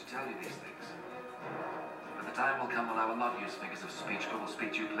speech to tell you these things. But the time will come when I will not use figures of speech, but will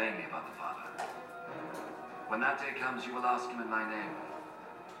speak to you plainly about the Father. When that day comes, you will ask him in my name.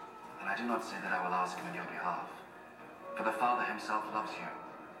 And I do not say that I will ask him in your behalf, for the Father himself loves you.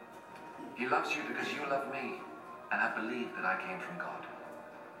 He loves you because you love me and have believed that I came from God.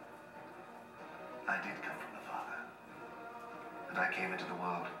 I did come from the Father, and I came into the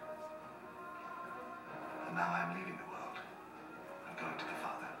world. And now I am leaving the world and going to the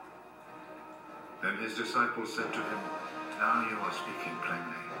Father. Then his disciples said to him, "Now you are speaking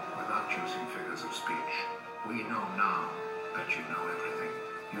plainly, without using figures of speech. We know now that you know everything.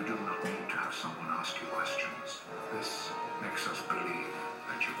 You do not need to have someone ask you questions. This makes us believe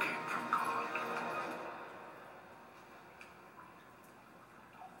that you came from God."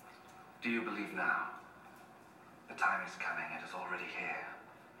 Do you believe now? The time is coming, it is already here,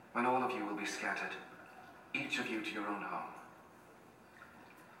 when all of you will be scattered, each of you to your own home.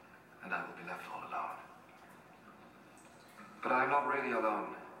 And I will be left all alone. But I am not really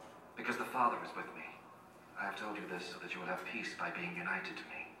alone, because the Father is with me. I have told you this so that you will have peace by being united to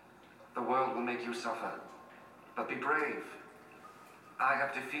me. The world will make you suffer, but be brave. I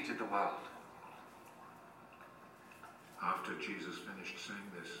have defeated the world. After Jesus finished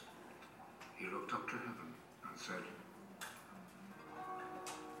saying this, he looked up to heaven and said,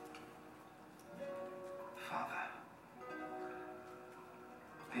 Father,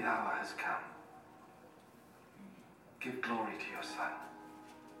 the hour has come. Give glory to your Son,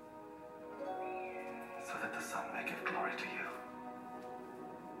 so that the Son may give glory to you.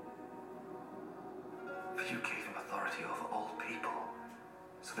 For you gave him authority over all people,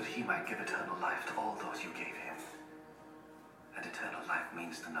 so that he might give eternal life to all those you gave him. And eternal life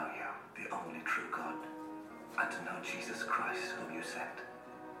means to know you, the only true God, and to know Jesus Christ, whom you sent.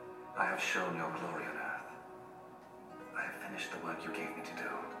 I have shown your glory on earth. I have finished the work you gave me to do.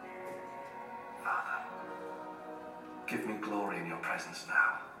 Father, give me glory in your presence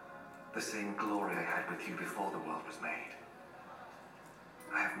now, the same glory I had with you before the world was made.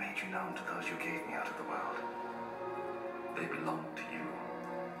 I have made you known to those you gave me out of the world. They belonged to you,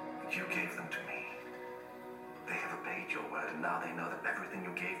 and you gave them to me. They have obeyed your word, and now they know that everything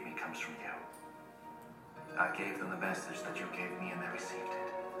you gave me comes from you. I gave them the message that you gave me, and they received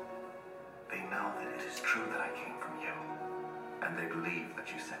it. They know that it is true that I came from you, and they believe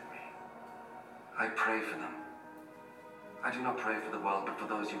that you sent me. I pray for them. I do not pray for the world, but for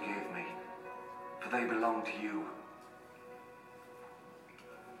those you gave me, for they belong to you.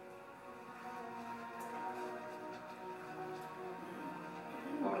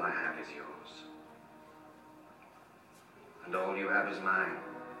 All I have is yours, and all you have is mine,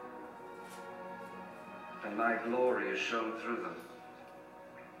 and my glory is shown through them.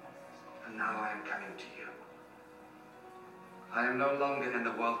 And now I am coming to you. I am no longer in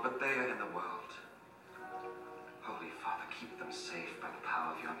the world, but they are in the world. Holy Father, keep them safe by the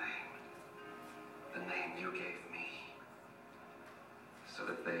power of your name, the name you gave me, so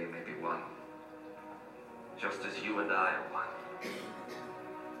that they may be one, just as you and I are one.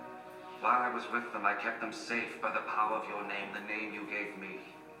 While I was with them, I kept them safe by the power of your name, the name you gave me.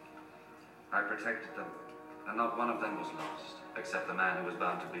 I protected them, and not one of them was lost, except the man who was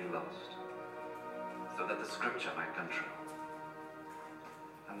bound to be lost, so that the scripture might come true.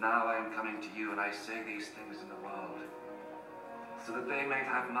 And now I am coming to you, and I say these things in the world, so that they may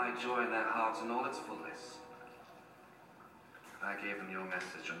have my joy in their hearts in all its fullness. I gave them your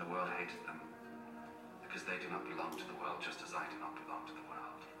message, and the world hated them, because they do not belong to the world, just as I do not belong to the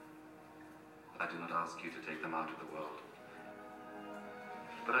world. But I do not ask you to take them out of the world,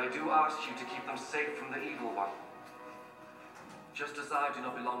 but I do ask you to keep them safe from the evil one. Just as I do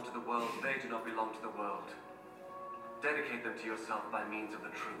not belong to the world, they do not belong to the world. Dedicate them to yourself by means of the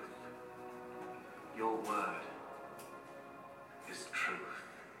truth. Your word is truth.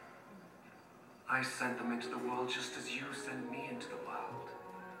 I sent them into the world just as you sent me into the world.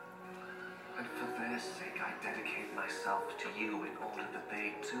 And for their sake, I dedicate myself to you in order that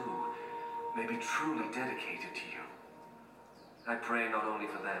they too may be truly dedicated to you. I pray not only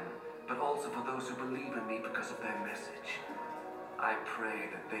for them, but also for those who believe in me because of their message. I pray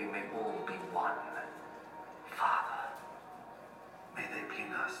that they may all be one. Father, may they be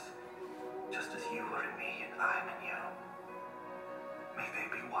in us, just as you are in me and I am in you. May they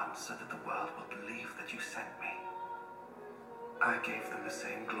be one so that the world will believe that you sent me. I gave them the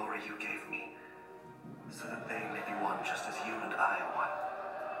same glory you gave me, so that they may be one just as you and I are one.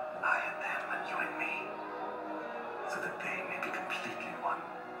 I in them and you in me, so that they may be completely one,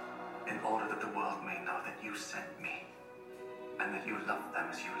 in order that the world may know that you sent me, and that you love them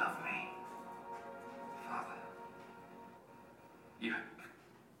as you love me. Father, you have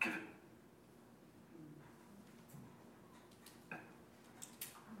given.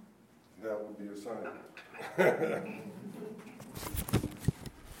 That would be a sign.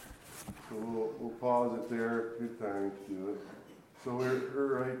 So we'll pause it there. Good time to do it. So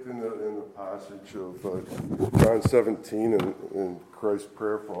we're right in the passage of John 17 and Christ's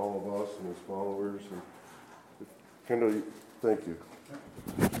prayer for all of us and his followers. And Kendall, thank you.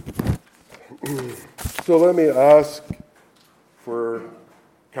 So let me ask for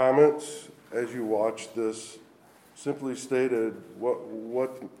comments as you watch this. Simply stated,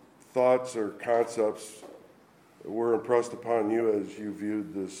 what thoughts or concepts were impressed upon you as you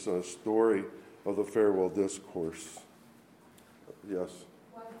viewed this story of the farewell discourse? Yes.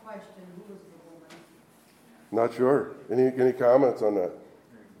 One question, who was the woman? Not sure. Any comments on that?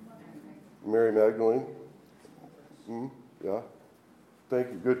 Mary Magdalene? Yeah.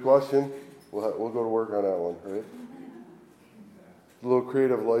 Thank you. Good question. We'll go to work on that one, right? A little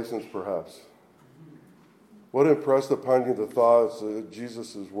creative license, perhaps. What impressed upon you the thoughts of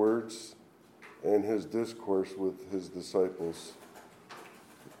Jesus' words and his discourse with his disciples?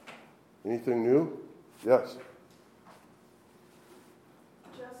 Anything new? Yes.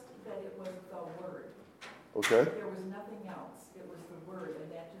 Okay? There was nothing else. It was the word,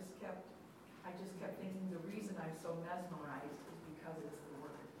 and that I just kept thinking the reason I'm so mesmerized is because it's the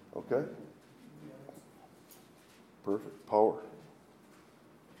word. Okay? Perfect. Power.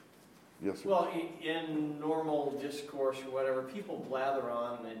 Yes, sir. Well, in normal discourse or whatever, people blather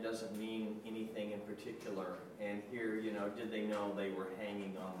on and it doesn't mean anything in particular. And here, did they know they were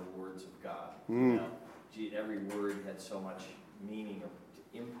hanging on the words of God? Gee, every word had so much meaning or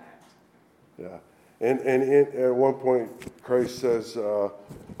impact. Yeah. And at one point, Christ says, I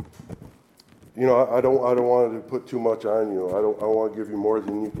don't want to put too much on you. I want to give you more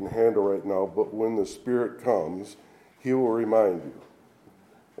than you can handle right now. But when the Spirit comes, He will remind you.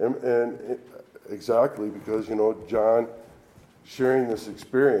 And exactly because, John sharing this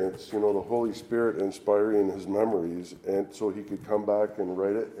experience, the Holy Spirit inspiring his memories, and so he could come back and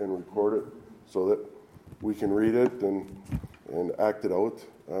write it and record it so that we can read it and act it out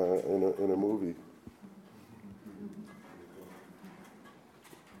in a movie.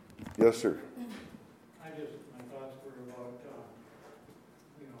 Yes, sir. My thoughts were about,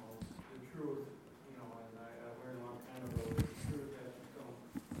 the truth, and I learned a long time ago that the truth has become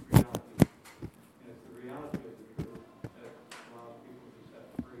reality. And it's the reality of the truth that allows people to set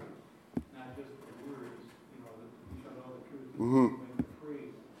free. Not just the words, that you shall know the truth and make you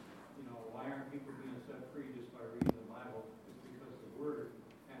free. Why aren't people being set free just by reading the Bible? It's because the word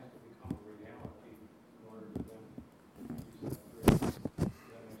has to become a reality in order for them to be set free.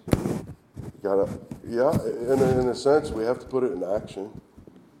 That makes sense. In a sense, we have to put it in action.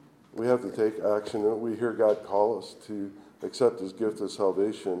 We have to take action. We hear God call us to accept His gift of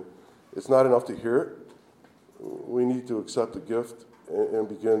salvation. It's not enough to hear it. We need to accept the gift and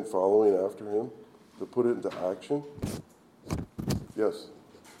begin following after Him, to put it into action. Yes?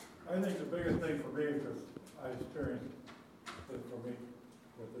 I think the biggest thing for me, because I experienced it for me,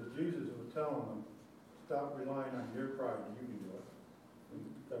 was that Jesus was telling them, stop relying on your pride, you can do it, and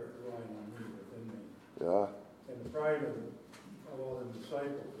start relying on me within me. Yeah. And the pride of all the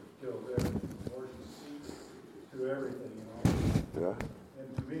disciples is still there, to everything, Yeah. And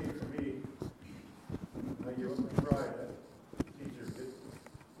for me, I give up my pride, that teacher gets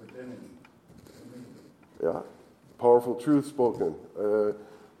within me. Yeah. Powerful truth spoken.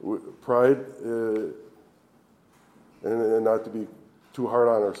 Pride, and not to be too hard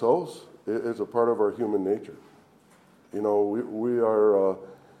on ourselves, is a part of our human nature. We are,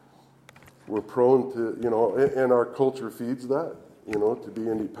 we're prone to, and our culture feeds that, to be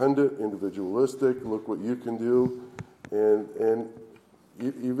independent, individualistic, look what you can do, and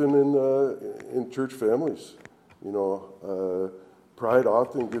even in church families, pride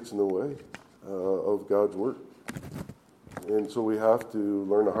often gets in the way of God's work. And so we have to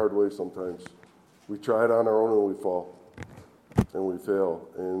learn the hard way sometimes. We try it on our own and we fall. And we fail.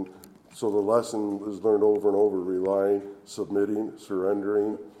 And so the lesson is learned over and over, relying, submitting,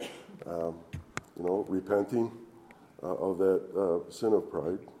 surrendering, repenting of that sin of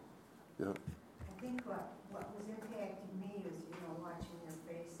pride. Yeah. I think what was impacting me is, watching their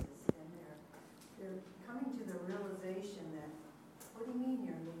faces, and they're coming to the realization that, what do you mean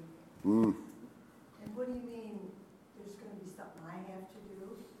you're leaving? And what do you mean there's going to be something I have to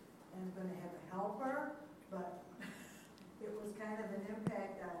do, and I'm going to have a helper? But it was kind of an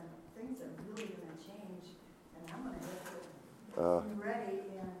impact on things are really going to change, and I'm going to have to be ready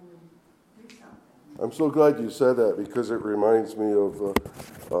and do something. I'm so glad you said that, because it reminds me of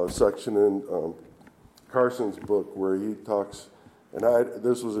a section in Carson's book where he talks, and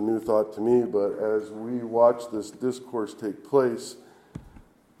this was a new thought to me, but as we watch this discourse take place,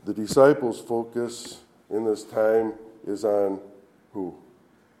 the disciples' focus in this time is on who?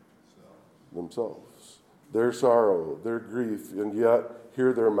 Themselves. Their sorrow, their grief, and yet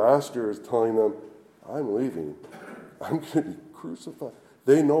here their master is telling them, I'm leaving. I'm going to be crucified.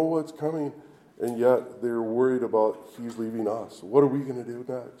 They know what's coming, and yet they're worried about He's leaving us. What are we going to do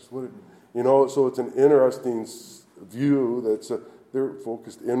next? So it's an interesting view that's they're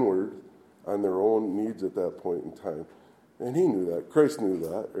focused inward on their own needs at that point in time. And He knew that. Christ knew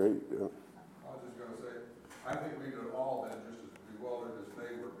that, right? Yeah. I was just going to say, I think we would have all been just as bewildered as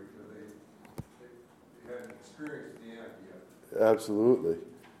they were, because they hadn't experienced the end yet. Absolutely.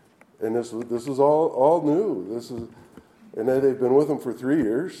 And this is all new. And they've been with Him for 3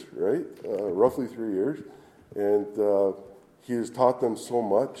 years, right? Roughly 3 years. And He has taught them so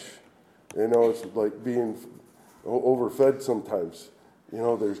much. It's like being overfed sometimes.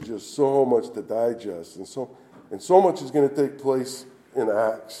 There's just so much to digest. And so much is going to take place in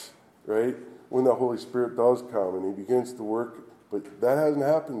Acts, right? When the Holy Spirit does come and He begins to work. But that hasn't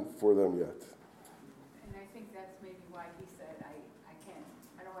happened for them yet. And I think that's maybe why He said,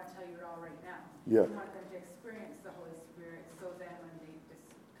 I don't want to tell you it all right now. Yeah. We want them to experience the Holy Spirit, so then when they just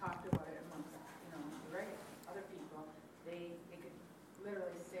talked about it amongst, the right other people, they could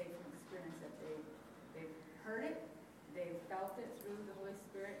literally say from experience that they've heard it, they've felt it through the Holy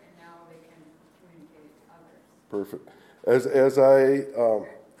Spirit, and now they can communicate it to others. Perfect. As I,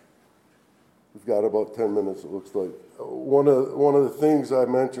 we've got about 10 minutes, it looks like. One of the things I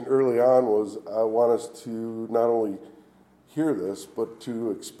mentioned early on was I want us to not only hear this, but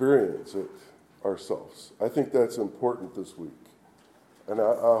to experience it ourselves. I think that's important this week. And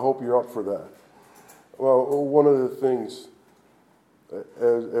I hope you're up for that. Well, one of the things,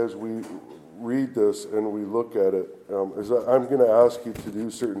 as we read this and we look at it, is that I'm going to ask you to do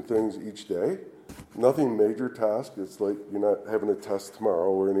certain things each day. Nothing major task. It's like you're not having a test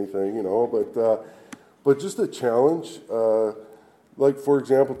tomorrow or anything, but just a challenge. Like, for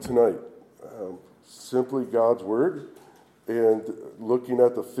example, tonight, simply God's Word, and looking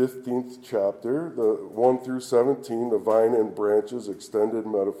at the 15th chapter, the 1 through 17, the vine and branches extended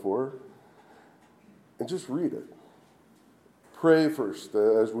metaphor, and just read it. Pray first,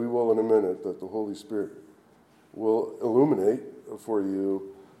 as we will in a minute, that the Holy Spirit will illuminate for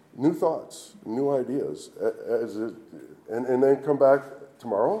you new thoughts, new ideas, and then come back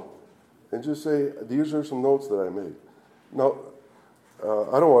tomorrow and just say, these are some notes that I made. Now,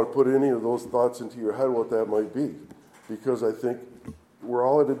 I don't want to put any of those thoughts into your head, what that might be, because I think we're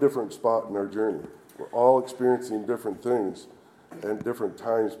all at a different spot in our journey. We're all experiencing different things at different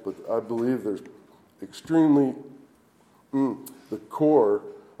times, but I believe there's extremely, the core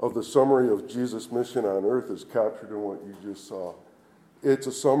of the summary of Jesus' mission on earth is captured in what you just saw. It's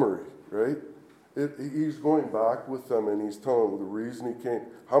a summary, right? He's going back with them and he's telling them the reason he came.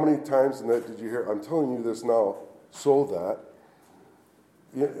 How many times in that did you hear, I'm telling you this now, so that.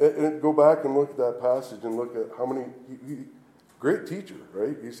 And go back and look at that passage and look at how many, great teacher,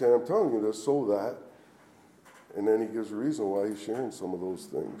 right? He's saying, I'm telling you this so that. And then he gives a reason why he's sharing some of those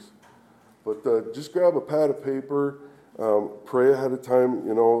things. But just grab a pad of paper, pray ahead of time,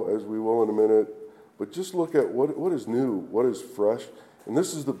 as we will in a minute. But just look at what is new, what is fresh. And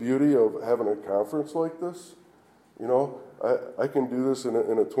this is the beauty of having a conference like this. I can do this in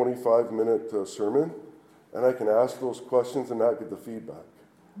a 25-minute sermon, and I can ask those questions and not get the feedback.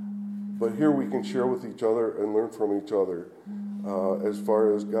 But here we can share with each other and learn from each other as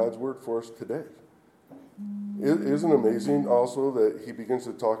far as God's Word for us today. Isn't it amazing also that he begins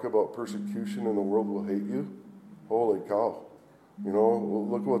to talk about persecution and the world will hate you? Holy cow.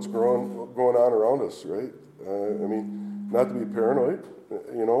 Look what's going on around us, right? Not to be paranoid,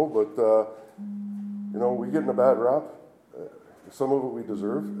 but, we get in a bad rap. Some of it we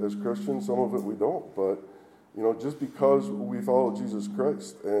deserve as Christians, some of it we don't. But, just because we follow Jesus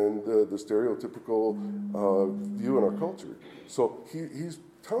Christ and the stereotypical view in our culture. So he's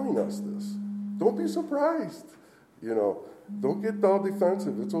telling us this. Don't be surprised. Don't get all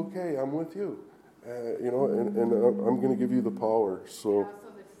defensive. It's okay. I'm with you. And I'm going to give you the power. So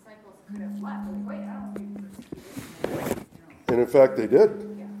the disciples could have left. Wait, I don't think persecuted. And in fact, they did.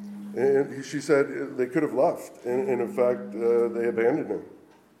 Yeah. And she said they could have left. And in fact, they abandoned him.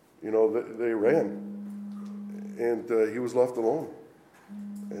 They ran. And he was left alone.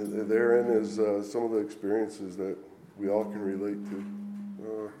 And therein is some of the experiences that we all can relate to.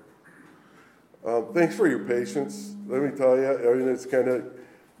 Thanks for your patience. Let me tell you, it's kind of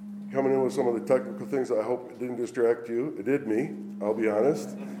coming in with some of the technical things. I hope it didn't distract you. It did me, I'll be honest,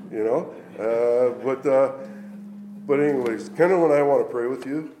 But anyways, Kendall and I want to pray with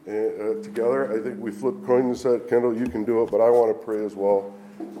you together. I think we flipped coin and said, Kendall, you can do it, but I want to pray as well.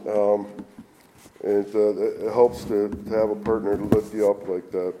 It helps to have a partner to lift you up like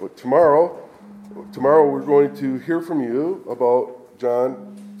that. But tomorrow we're going to hear from you about John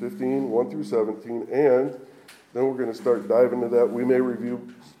 15, 1 through 17, and then we're going to start diving into that. We may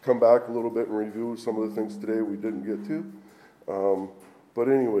come back a little bit and review some of the things today we didn't get to. But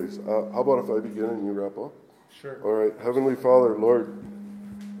anyways, how about if I begin and you wrap up? Sure. All right. Heavenly Father, Lord,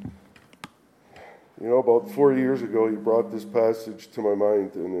 about 4 years ago, you brought this passage to my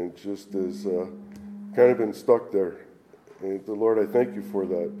mind, and it just has kind of been stuck there. And the Lord, I thank you for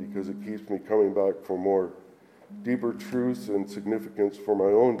that, because it keeps me coming back for more deeper truths and significance for my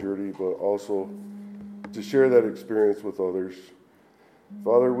own journey, but also to share that experience with others.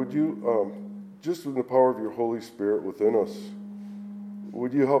 Father, would you, just in the power of your Holy Spirit within us,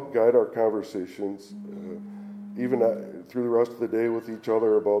 would you help guide our conversations, even through the rest of the day with each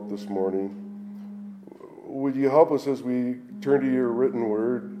other about this morning? Would you help us as we turn to your written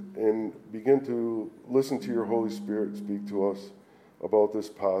word and begin to listen to your Holy Spirit speak to us about this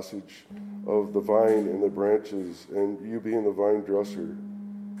passage of the vine and the branches and you being the vine dresser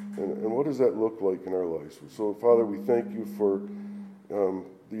And what does that look like in our lives? So, Father, we thank you for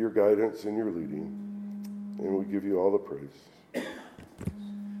your guidance and your leading, and we give you all the praise.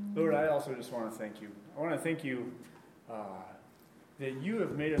 Lord, I also just want to thank you. I want to thank you that you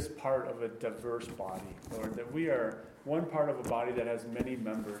have made us part of a diverse body, Lord, that we are one part of a body that has many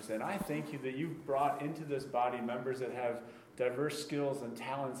members. And I thank you that you've brought into this body members that have diverse skills and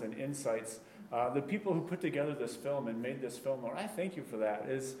talents and insights. The people who put together this film and made this film, Lord, I thank you for that.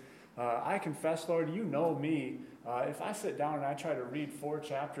 I confess, Lord, you know me. If I sit down and I try to read 4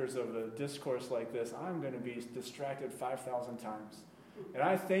 chapters of a discourse like this, I'm going to be distracted 5,000 times. And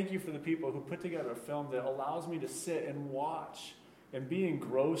I thank you for the people who put together a film that allows me to sit and watch and be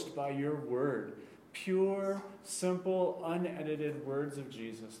engrossed by your word. Pure, simple, unedited words of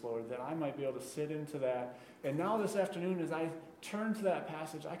Jesus, Lord, that I might be able to sit into that. And now this afternoon, as I turn to that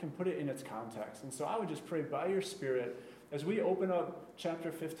passage, I can put it in its context. And so I would just pray by your Spirit, as we open up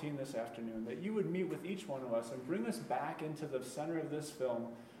chapter 15 this afternoon, that you would meet with each one of us and bring us back into the center of this film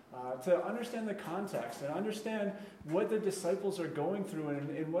to understand the context and understand what the disciples are going through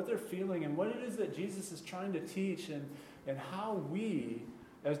and what they're feeling and what it is that Jesus is trying to teach and how we,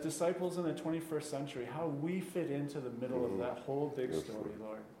 as disciples in the 21st century, how we fit into the middle of that whole big story,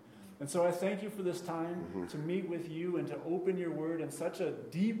 Lord. And so I thank you for this time to meet with you and to open your word in such a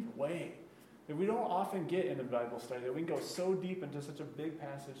deep way that we don't often get in a Bible study, that we can go so deep into such a big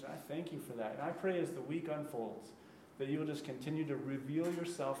passage. And I thank you for that. And I pray as the week unfolds that you will just continue to reveal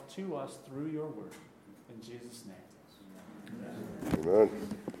yourself to us through your word. In Jesus' name. Amen.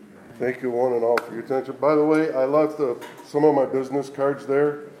 Thank you one and all for your attention. By the way, I left some of my business cards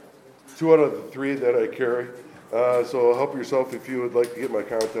there, 2 out of the 3 that I carry. So help yourself if you would like to get my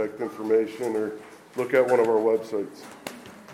contact information or look at one of our websites.